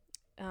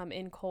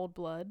In Cold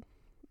Blood.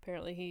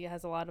 Apparently he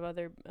has a lot of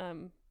other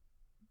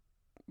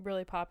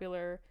really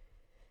popular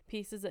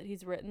pieces that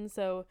he's written.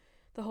 So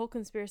the whole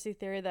conspiracy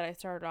theory that I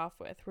started off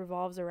with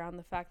revolves around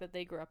the fact that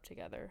they grew up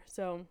together.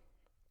 So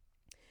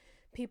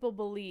people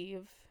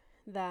believe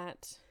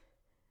that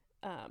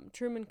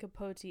Truman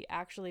Capote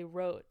actually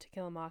wrote To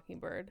Kill a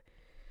Mockingbird,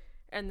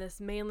 and this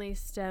mainly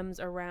stems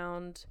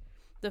around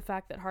the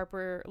fact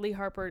that Lee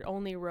Harper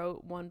only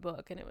wrote one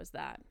book, and it was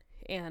that,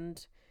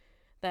 and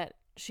that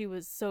she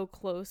was so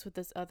close with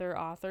this other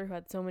author who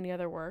had so many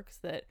other works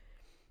that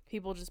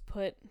people just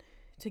put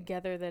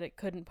together that it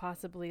couldn't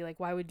possibly, like,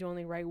 why would you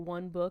only write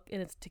one book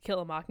and it's To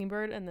Kill a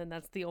Mockingbird and then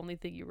that's the only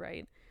thing you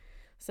write?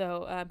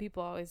 So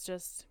people always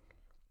just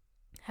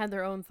had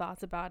their own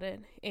thoughts about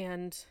it,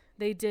 and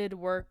they did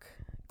work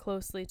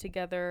closely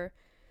together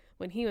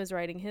when he was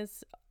writing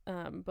his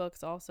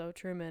books also,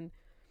 Truman.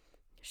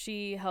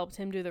 she helped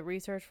him do the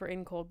research for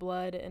In Cold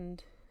Blood,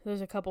 and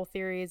there's a couple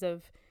theories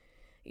of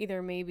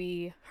either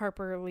maybe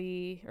Harper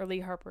Lee or Lee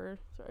Harper,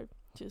 sorry,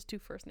 just two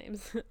first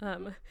names.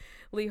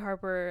 Lee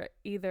Harper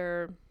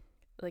either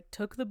like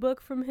took the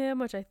book from him,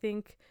 which I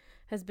think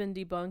has been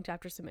debunked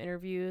after some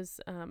interviews,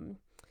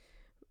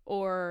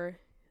 or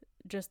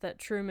just that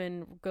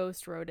Truman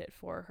ghost wrote it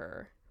for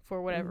her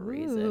for whatever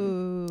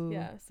reason.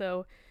 Yeah,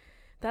 so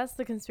that's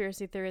the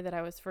conspiracy theory that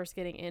I was first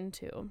getting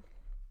into.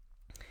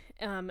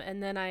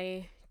 And then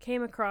I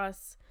came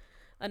across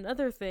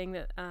another thing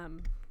that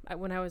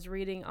when I was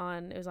reading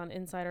it was on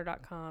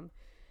insider.com.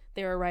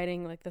 They were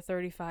writing like the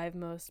 35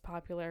 most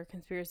popular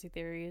conspiracy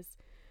theories.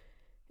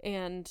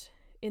 And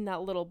in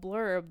that little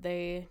blurb,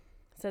 they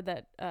said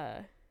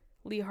that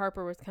Lee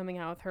Harper was coming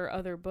out with her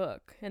other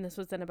book. And this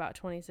was in about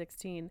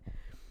 2016.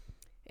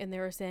 And they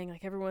were saying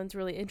like everyone's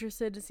really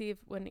interested to see if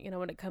when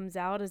it comes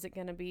out, is it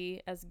going to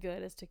be as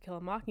good as To Kill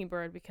a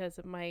Mockingbird, because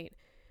it might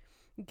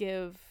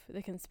give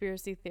the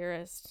conspiracy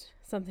theorist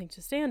something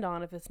to stand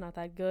on if it's not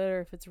that good,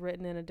 or if it's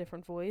written in a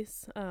different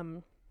voice,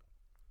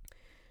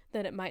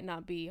 that it might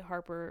not be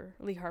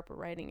Lee Harper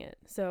writing it.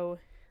 So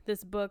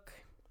this book,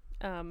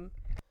 so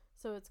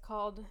it's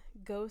called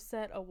Go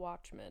Set a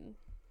Watchman,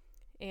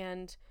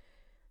 and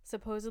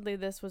supposedly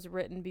this was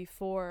written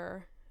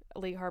before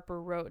Lee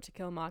Harper wrote To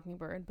Kill a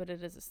Mockingbird, but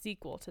it is a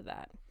sequel to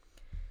that.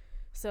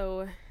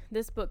 So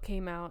this book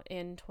came out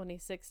in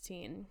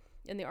 2016,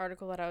 and the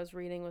article that I was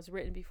reading was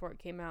written before it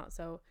came out,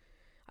 so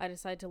I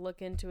decided to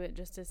look into it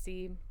just to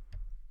see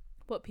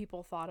what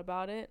people thought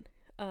about it,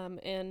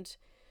 and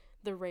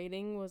the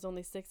rating was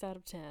only 6 out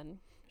of 10,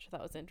 which I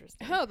thought was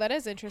interesting. Oh, that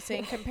is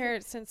interesting.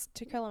 Compared, since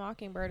To Kill a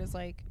Mockingbird is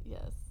like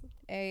Yes.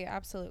 a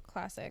absolute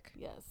classic.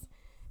 Yes.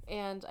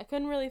 And I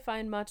couldn't really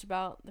find much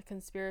about the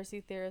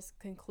conspiracy theorist's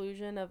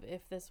conclusion of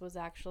if this was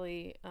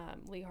actually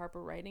Lee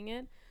Harper writing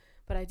it,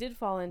 but I did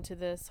fall into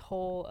this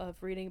hole of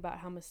reading about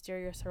how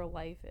mysterious her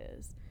life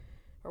is,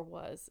 or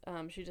was.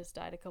 She just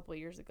died a couple of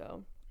years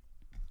ago.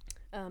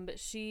 But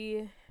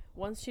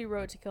once she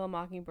wrote To Kill a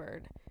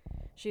Mockingbird,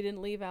 she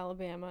didn't leave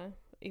Alabama,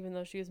 even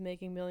though she was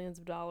making millions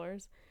of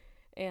dollars.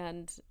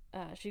 And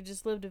she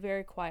just lived a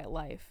very quiet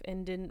life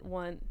and didn't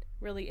want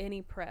really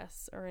any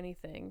press or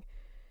anything.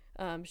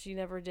 She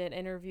never did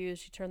interviews.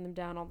 She turned them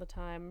down all the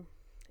time.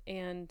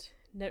 And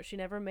she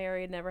never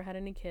married, never had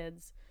any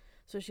kids.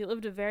 So she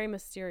lived a very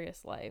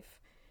mysterious life.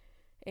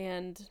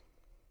 And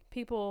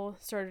people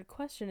started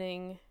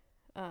questioning,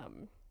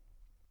 when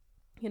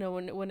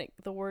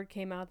the word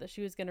came out that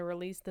she was going to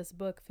release this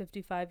book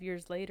 55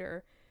 years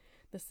later,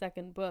 the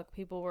second book,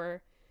 people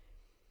were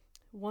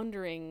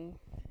wondering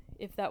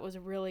if that was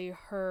really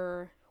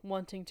her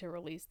wanting to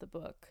release the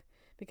book,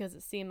 because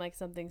it seemed like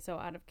something so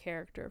out of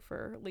character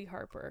for Lee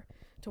Harper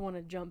to want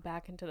to jump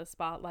back into the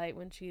spotlight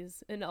when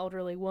she's an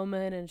elderly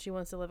woman and she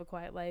wants to live a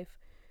quiet life.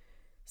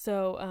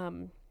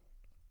 So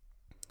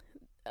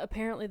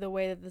apparently the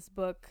way that this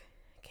book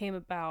came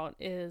about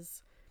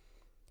is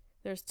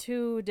there's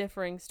two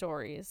differing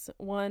stories.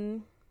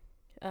 One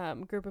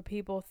group of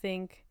people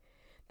think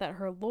that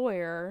her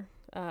lawyer,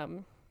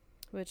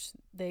 which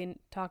they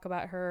talk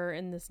about her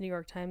in this New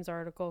York Times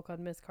article called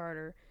Miss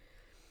Carter,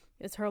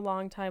 is her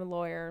longtime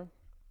lawyer.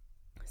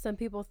 Some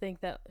people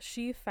think that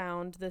she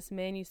found this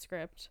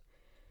manuscript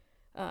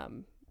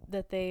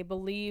that they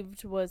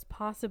believed was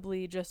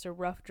possibly just a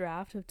rough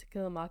draft of To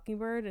Kill a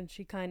Mockingbird, and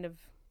she kind of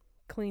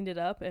cleaned it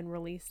up and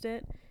released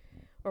it,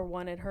 or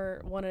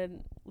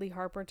wanted Lee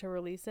Harper to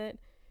release it.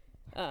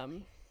 I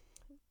think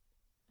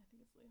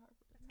it's Lee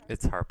Harper.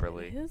 It's Harper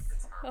Lee. It is?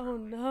 Oh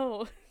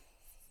no.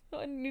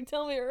 Why didn't you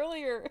tell me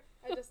earlier?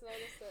 I just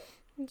noticed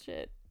it.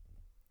 Shit.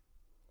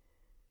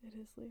 It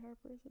is Lee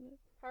Harper, isn't it?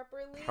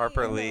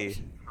 Harper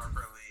Lee.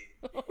 Harper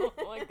Lee. Oh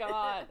my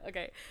god.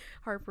 Okay.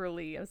 Harper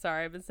Lee. I'm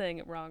sorry, I've been saying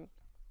it wrong.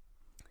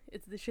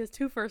 She has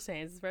two first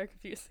names. It's very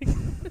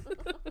confusing.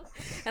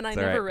 And I It's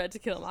never alright. read To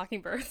Kill a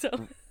Mockingbird, so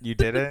You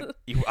didn't?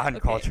 You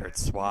uncultured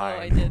swine.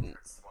 no, I didn't.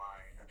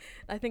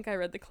 I think I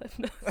read the Cliff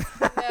Notes.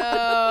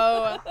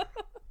 No.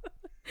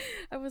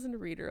 I wasn't a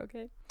reader,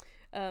 okay?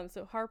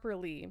 So Harper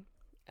Lee,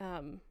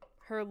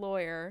 her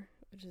lawyer,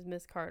 which is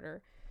Miss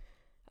Carter,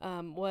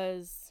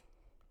 was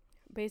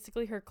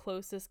basically her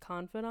closest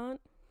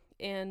confidant,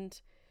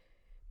 and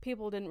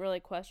people didn't really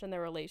question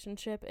their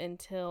relationship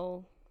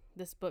until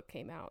this book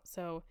came out.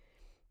 So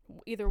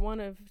either one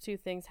of two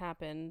things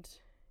happened.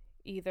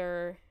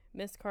 Either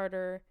Miss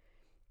Carter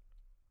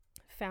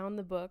found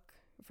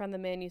the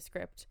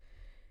manuscript,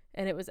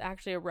 and it was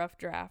actually a rough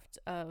draft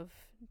of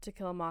To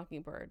Kill a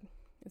Mockingbird.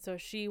 And so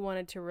she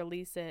wanted to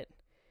release it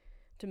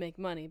to make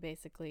money,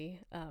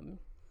 basically,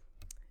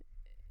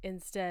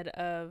 instead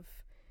of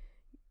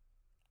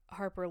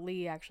Harper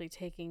Lee actually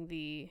taking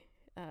the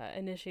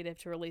initiative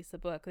to release the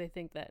book. They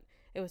think that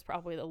it was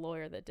probably the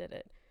lawyer that did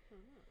it.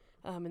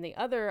 And the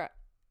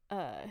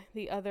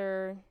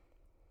other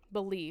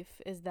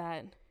belief is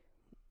that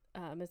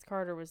Miss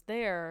Carter was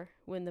there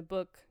when the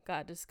book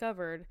got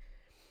discovered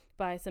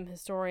by some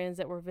historians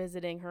that were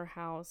visiting her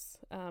house,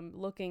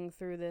 looking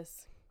through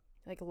this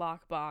like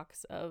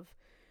lockbox of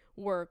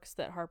works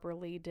that Harper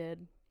Lee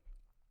did,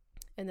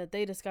 and that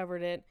they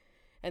discovered it,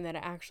 and that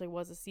it actually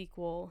was a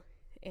sequel,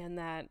 and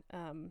that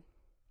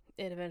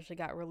it eventually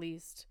got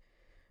released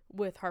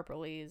with Harper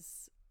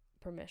Lee's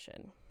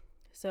permission.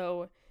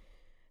 So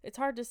it's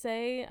hard to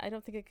say. I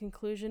don't think a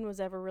conclusion was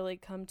ever really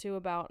come to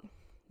about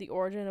the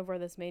origin of where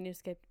this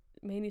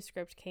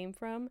manuscript came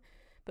from,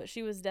 but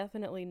she was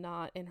definitely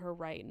not in her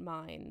right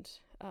mind,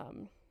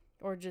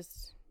 or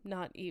just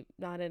not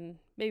in,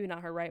 maybe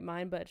not her right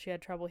mind, but she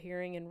had trouble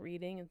hearing and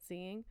reading and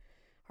seeing.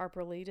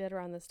 Harper Lee did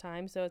around this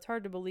time, so it's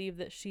hard to believe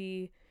that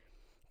she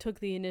took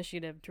the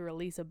initiative to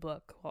release a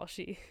book while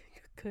she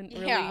couldn't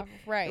really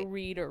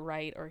read or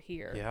write or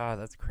hear. Yeah,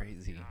 that's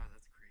crazy.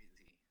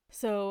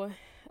 So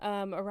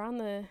around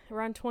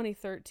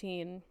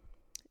 2013,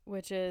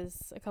 which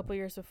is a couple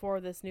years before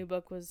this new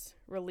book was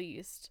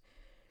released,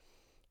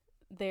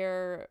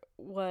 there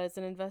was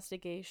an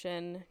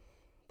investigation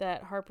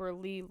that Harper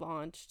Lee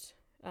launched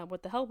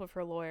with the help of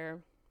her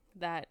lawyer,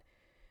 that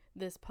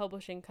this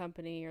publishing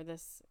company, or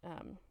this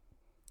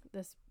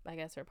I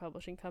guess her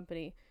publishing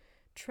company,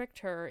 tricked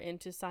her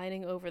into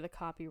signing over the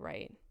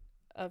copyright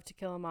of To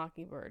Kill a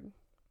Mockingbird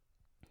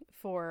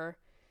for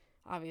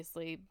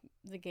obviously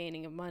the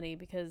gaining of money,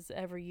 because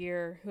every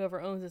year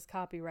whoever owns this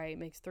copyright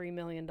makes $3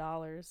 million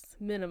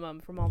minimum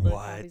from all the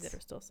copies that are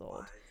still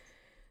sold.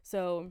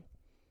 So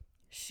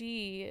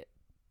she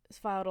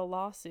filed a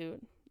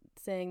lawsuit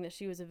saying that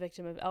she was a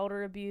victim of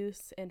elder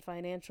abuse and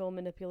financial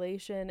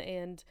manipulation,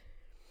 and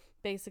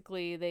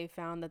basically they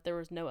found that there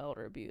was no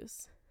elder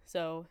abuse.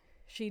 So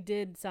she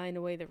did sign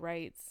away the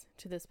rights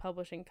to this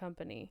publishing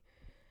company,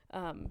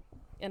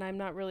 and I'm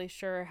not really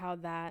sure how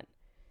that,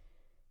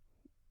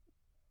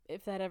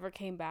 if that ever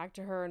came back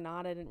to her or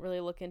not. I didn't really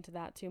look into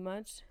that too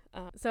much.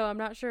 So I'm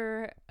not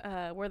sure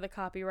where the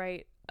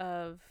copyright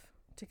of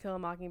To Kill a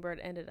Mockingbird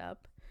ended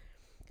up.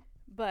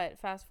 But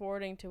fast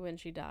forwarding to when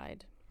she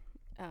died,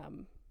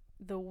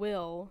 the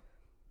will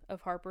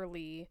of Harper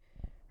Lee,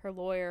 her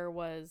lawyer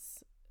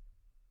was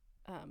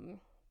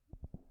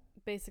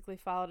basically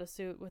filed a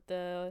suit with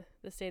the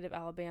state of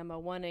Alabama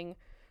wanting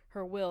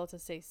her will to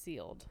stay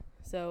sealed.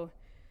 So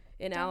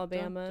in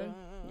Alabama,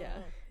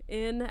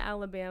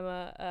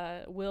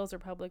 wills are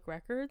public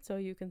record, so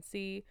you can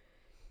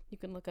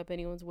look up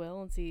anyone's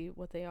will and see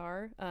what they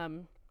are.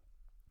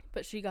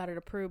 But she got it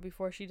approved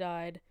before she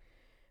died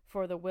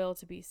for the will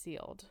to be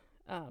sealed.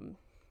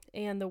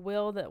 And the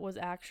will that was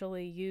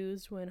actually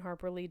used when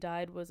Harper Lee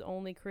died was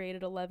only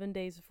created 11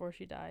 days before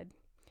she died,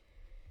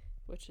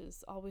 which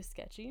is always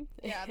sketchy.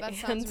 Yeah, that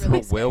sounds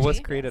really sketchy. The will was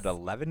created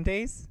 11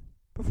 days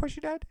before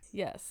she died?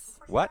 Yes.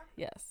 What?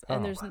 Yes.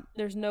 And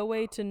there's no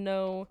way to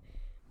know.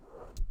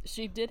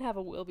 She did have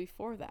a will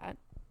before that,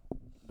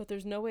 but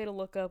there's no way to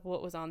look up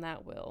what was on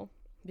that will,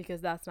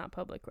 because that's not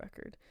public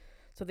record.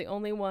 So the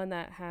only one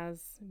that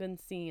has been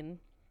seen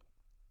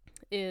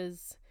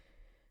is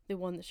the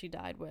one that she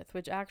died with,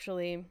 which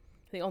actually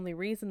the only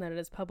reason that it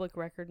is public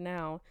record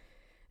now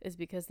is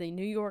because the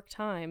New York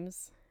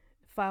Times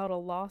filed a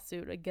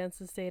lawsuit against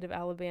the state of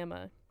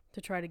Alabama to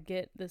try to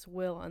get this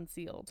will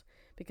unsealed,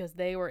 because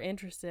they were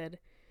interested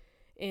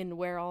in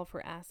where all of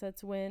her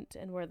assets went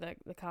and where the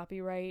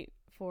copyright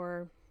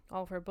for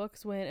all of her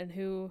books went and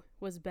who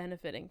was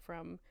benefiting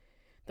from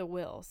the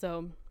will.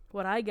 So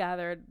what I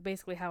gathered,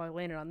 basically how I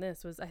landed on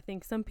this, was I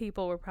think some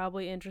people were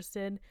probably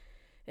interested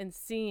in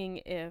seeing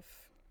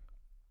if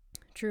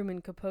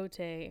Truman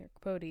Capote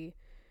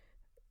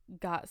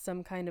got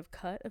some kind of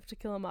cut of To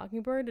Kill a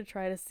Mockingbird, to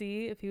try to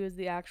see if he was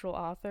the actual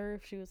author.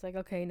 If she was like,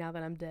 okay, now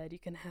that I'm dead, you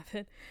can have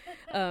it.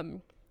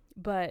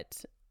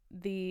 But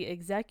the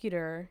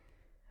executor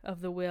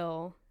of the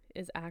will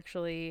is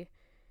actually,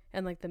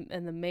 and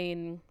the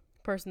main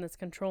person that's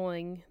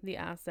controlling the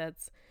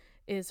assets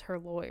is her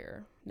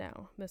lawyer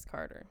now, Miss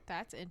Carter.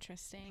 That's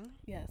interesting.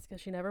 Yes,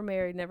 because she never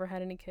married, never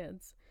had any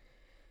kids.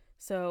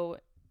 So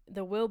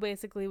the will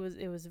basically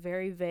was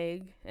very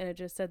vague, and it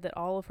just said that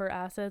all of her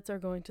assets are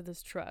going to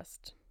this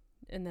trust,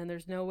 and then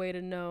there's no way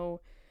to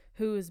know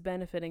who is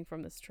benefiting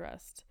from this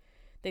trust.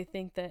 They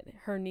think that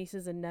her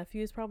nieces and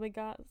nephews probably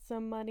got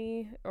some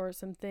money or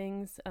some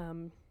things,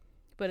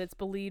 but it's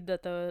believed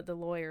that the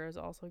lawyer is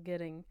also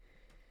getting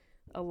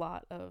a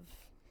lot of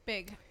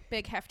big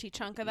hefty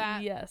chunk of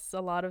that. Yes, a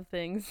lot of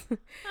things.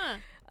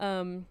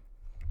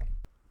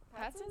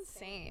 That's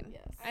insane.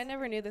 Yes. I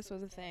never knew this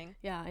was a thing.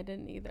 Yeah, I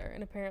didn't either.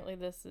 And apparently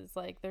this is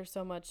there's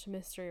so much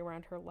mystery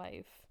around her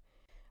life.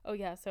 Oh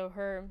yeah, so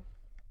her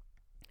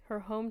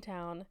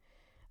hometown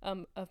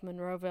of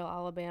Monroeville,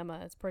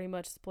 Alabama is pretty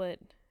much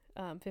split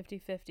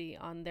 50-50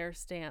 on their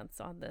stance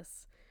on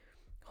this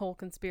whole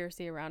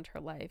conspiracy around her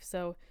life.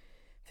 So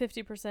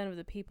 50% of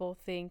the people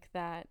think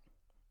that,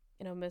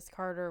 Miss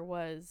Carter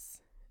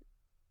was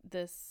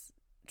this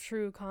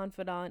true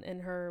confidant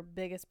and her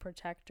biggest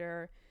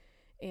protector,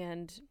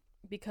 and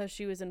because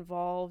she was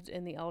involved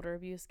in the elder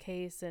abuse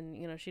case and,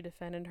 she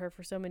defended her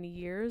for so many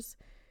years,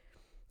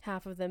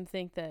 half of them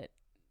think that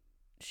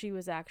she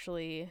was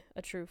actually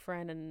a true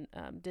friend and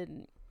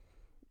didn't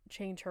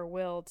change her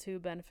will to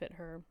benefit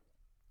her.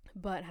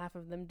 But half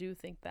of them do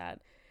think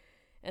that.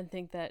 and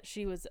think that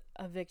she was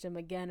a victim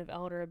again of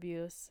elder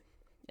abuse,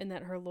 and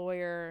that her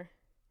lawyer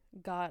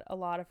got a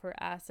lot of her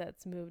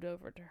assets moved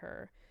over to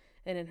her.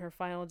 And in her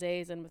final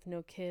days, and with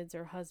no kids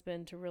or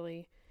husband to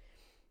really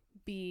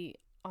be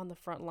on the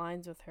front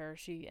lines with her,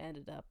 she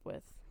ended up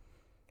with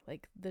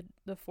like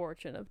the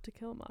fortune of To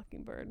Kill a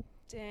Mockingbird.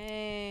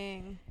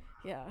 Dang.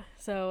 Yeah,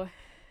 so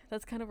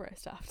that's kind of where I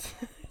stopped.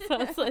 So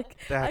it's like,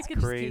 That's I could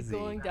crazy. just keep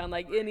going down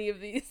like any of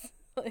these.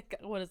 Like,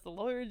 what is the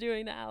lawyer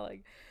doing now?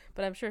 Like,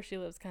 but I'm sure she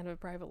lives kind of a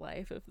private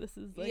life if this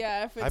is like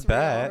Yeah, if I it's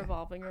bet. real.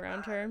 revolving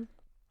around her.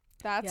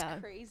 That's Yeah.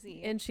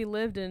 crazy. And she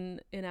lived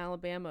in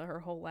Alabama her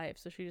whole life,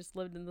 so she just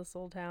lived in this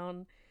little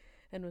town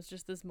and was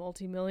just this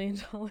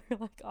multi-million-dollar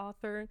like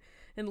author,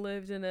 and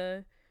lived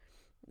in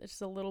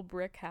just a little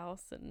brick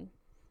house and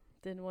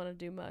didn't want to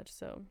do much.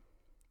 So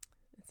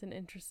it's an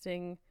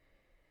interesting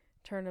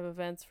turn of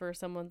events for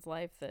someone's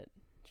life that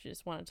she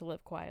just wanted to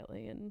live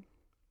quietly and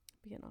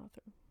be an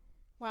author.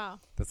 Wow.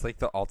 That's like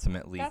the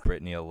ultimate leave That's-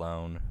 Brittany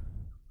alone.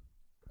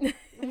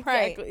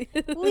 Exactly.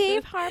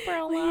 Leave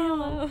Harper Leave me alone.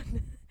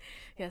 alone.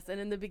 Yes,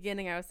 and in the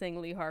beginning I was saying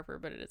Lee Harper,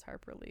 but it is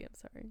Harper Lee. I'm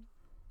sorry.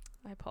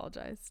 I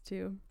apologize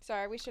too.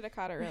 Sorry, we should have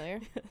caught it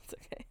earlier. It's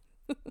okay.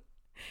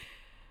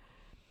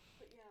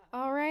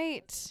 All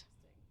right.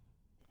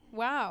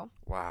 Wow.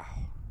 Wow.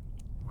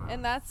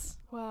 And that's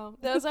Wow.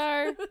 those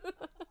are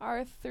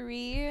our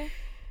 3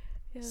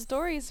 Yes.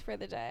 stories for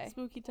the day.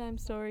 Spooky time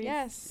stories.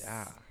 Yes.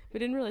 Yeah. We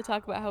didn't really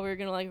talk about how we were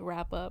going to like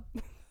wrap up.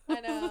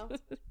 I know.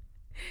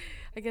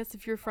 I guess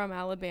if you're from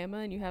Alabama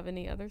and you have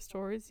any other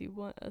stories you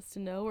want us to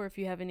know, or if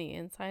you have any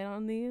insight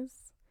on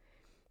these,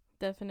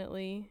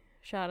 definitely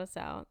shout us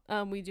out.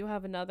 We do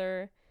have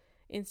another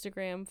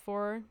Instagram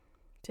for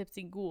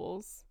Tipsy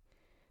Ghouls.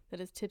 That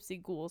is Tipsy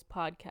Ghouls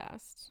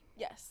Podcast.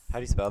 Yes. How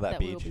do you spell that, That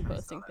we will Beach? be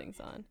posting things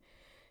on.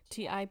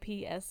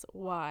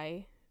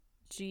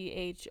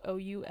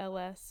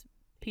 TIPSYGHOULSPODCAST.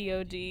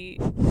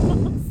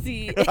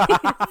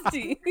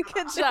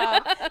 Good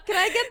job. Can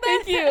I get that?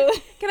 Thank you.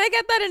 Can I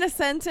get that in a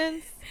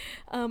sentence?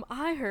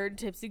 I heard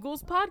Tipsy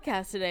Ghouls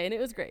podcast today, and it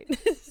was great.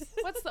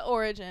 What's the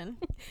origin?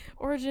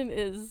 Origin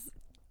is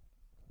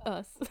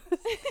us.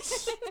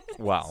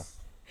 Wow.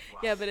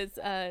 Yeah, but it's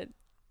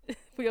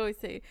we always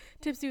say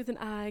Tipsy with an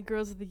I,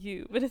 girls with a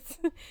U, but it's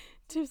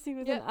Tipsy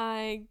with Yep. an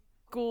I,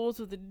 ghouls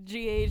with a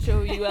GHOULS.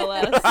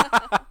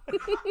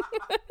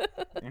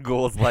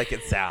 Ghouls like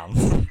it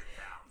sounds.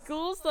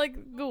 Ghouls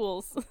like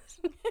ghouls.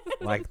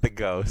 Like the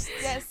ghosts.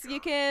 Yes, you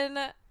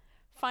can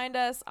find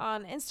us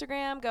on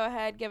Instagram. Go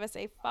ahead, give us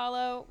a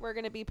follow. We're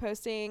going to be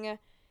posting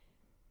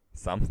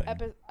Something.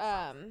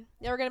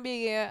 we're going to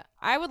be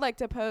I would like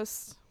to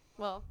post,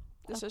 well,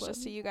 this is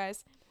just Upload. to you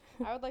guys.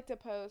 I would like to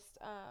post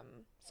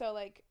so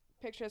like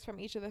pictures from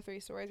each of the 3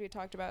 stories we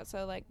talked about.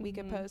 So like we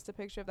could Mhm. post a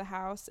picture of the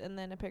house and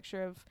then a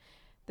picture of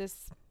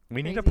this.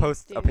 We need to Crazy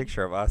post a dude.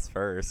 picture of us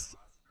first.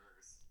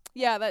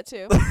 Yeah, that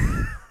too.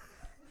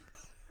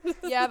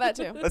 Yeah, that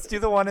too. Let's do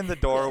the one in the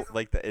door,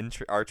 like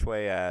the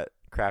archway at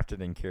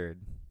Crafted and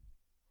Cured.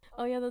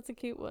 Oh yeah, that's a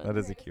cute one. That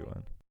is a cute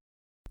one.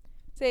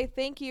 Say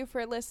thank you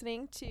for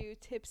listening to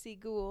Tipsy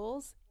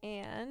Ghouls,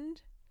 and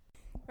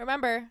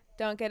remember,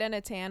 don't get in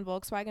a tan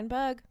Volkswagen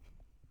Bug.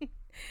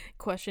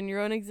 Question your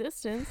own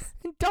existence.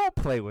 Don't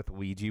play with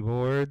Ouija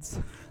boards.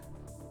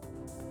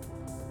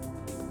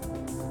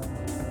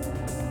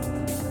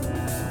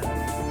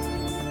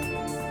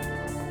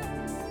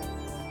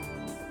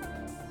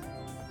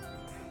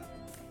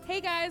 Hey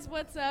guys,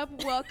 what's up?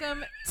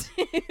 Welcome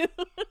to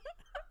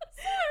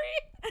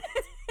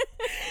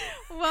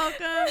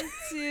Welcome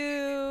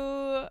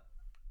to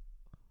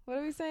what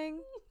are we saying?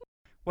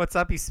 What's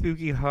up, you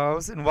spooky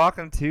hoes, and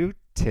welcome to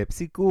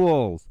Tipsy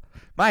Ghouls.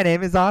 My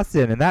name is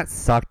Austin, and that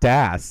sucked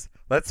ass.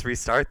 Let's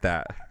restart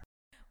that.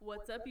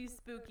 What's up, you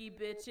spooky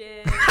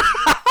bitches?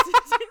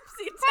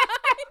 Tipsy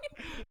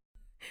time.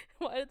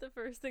 Why did the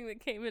first thing that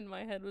came in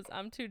my head was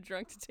I'm too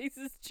drunk to taste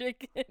this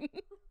chicken?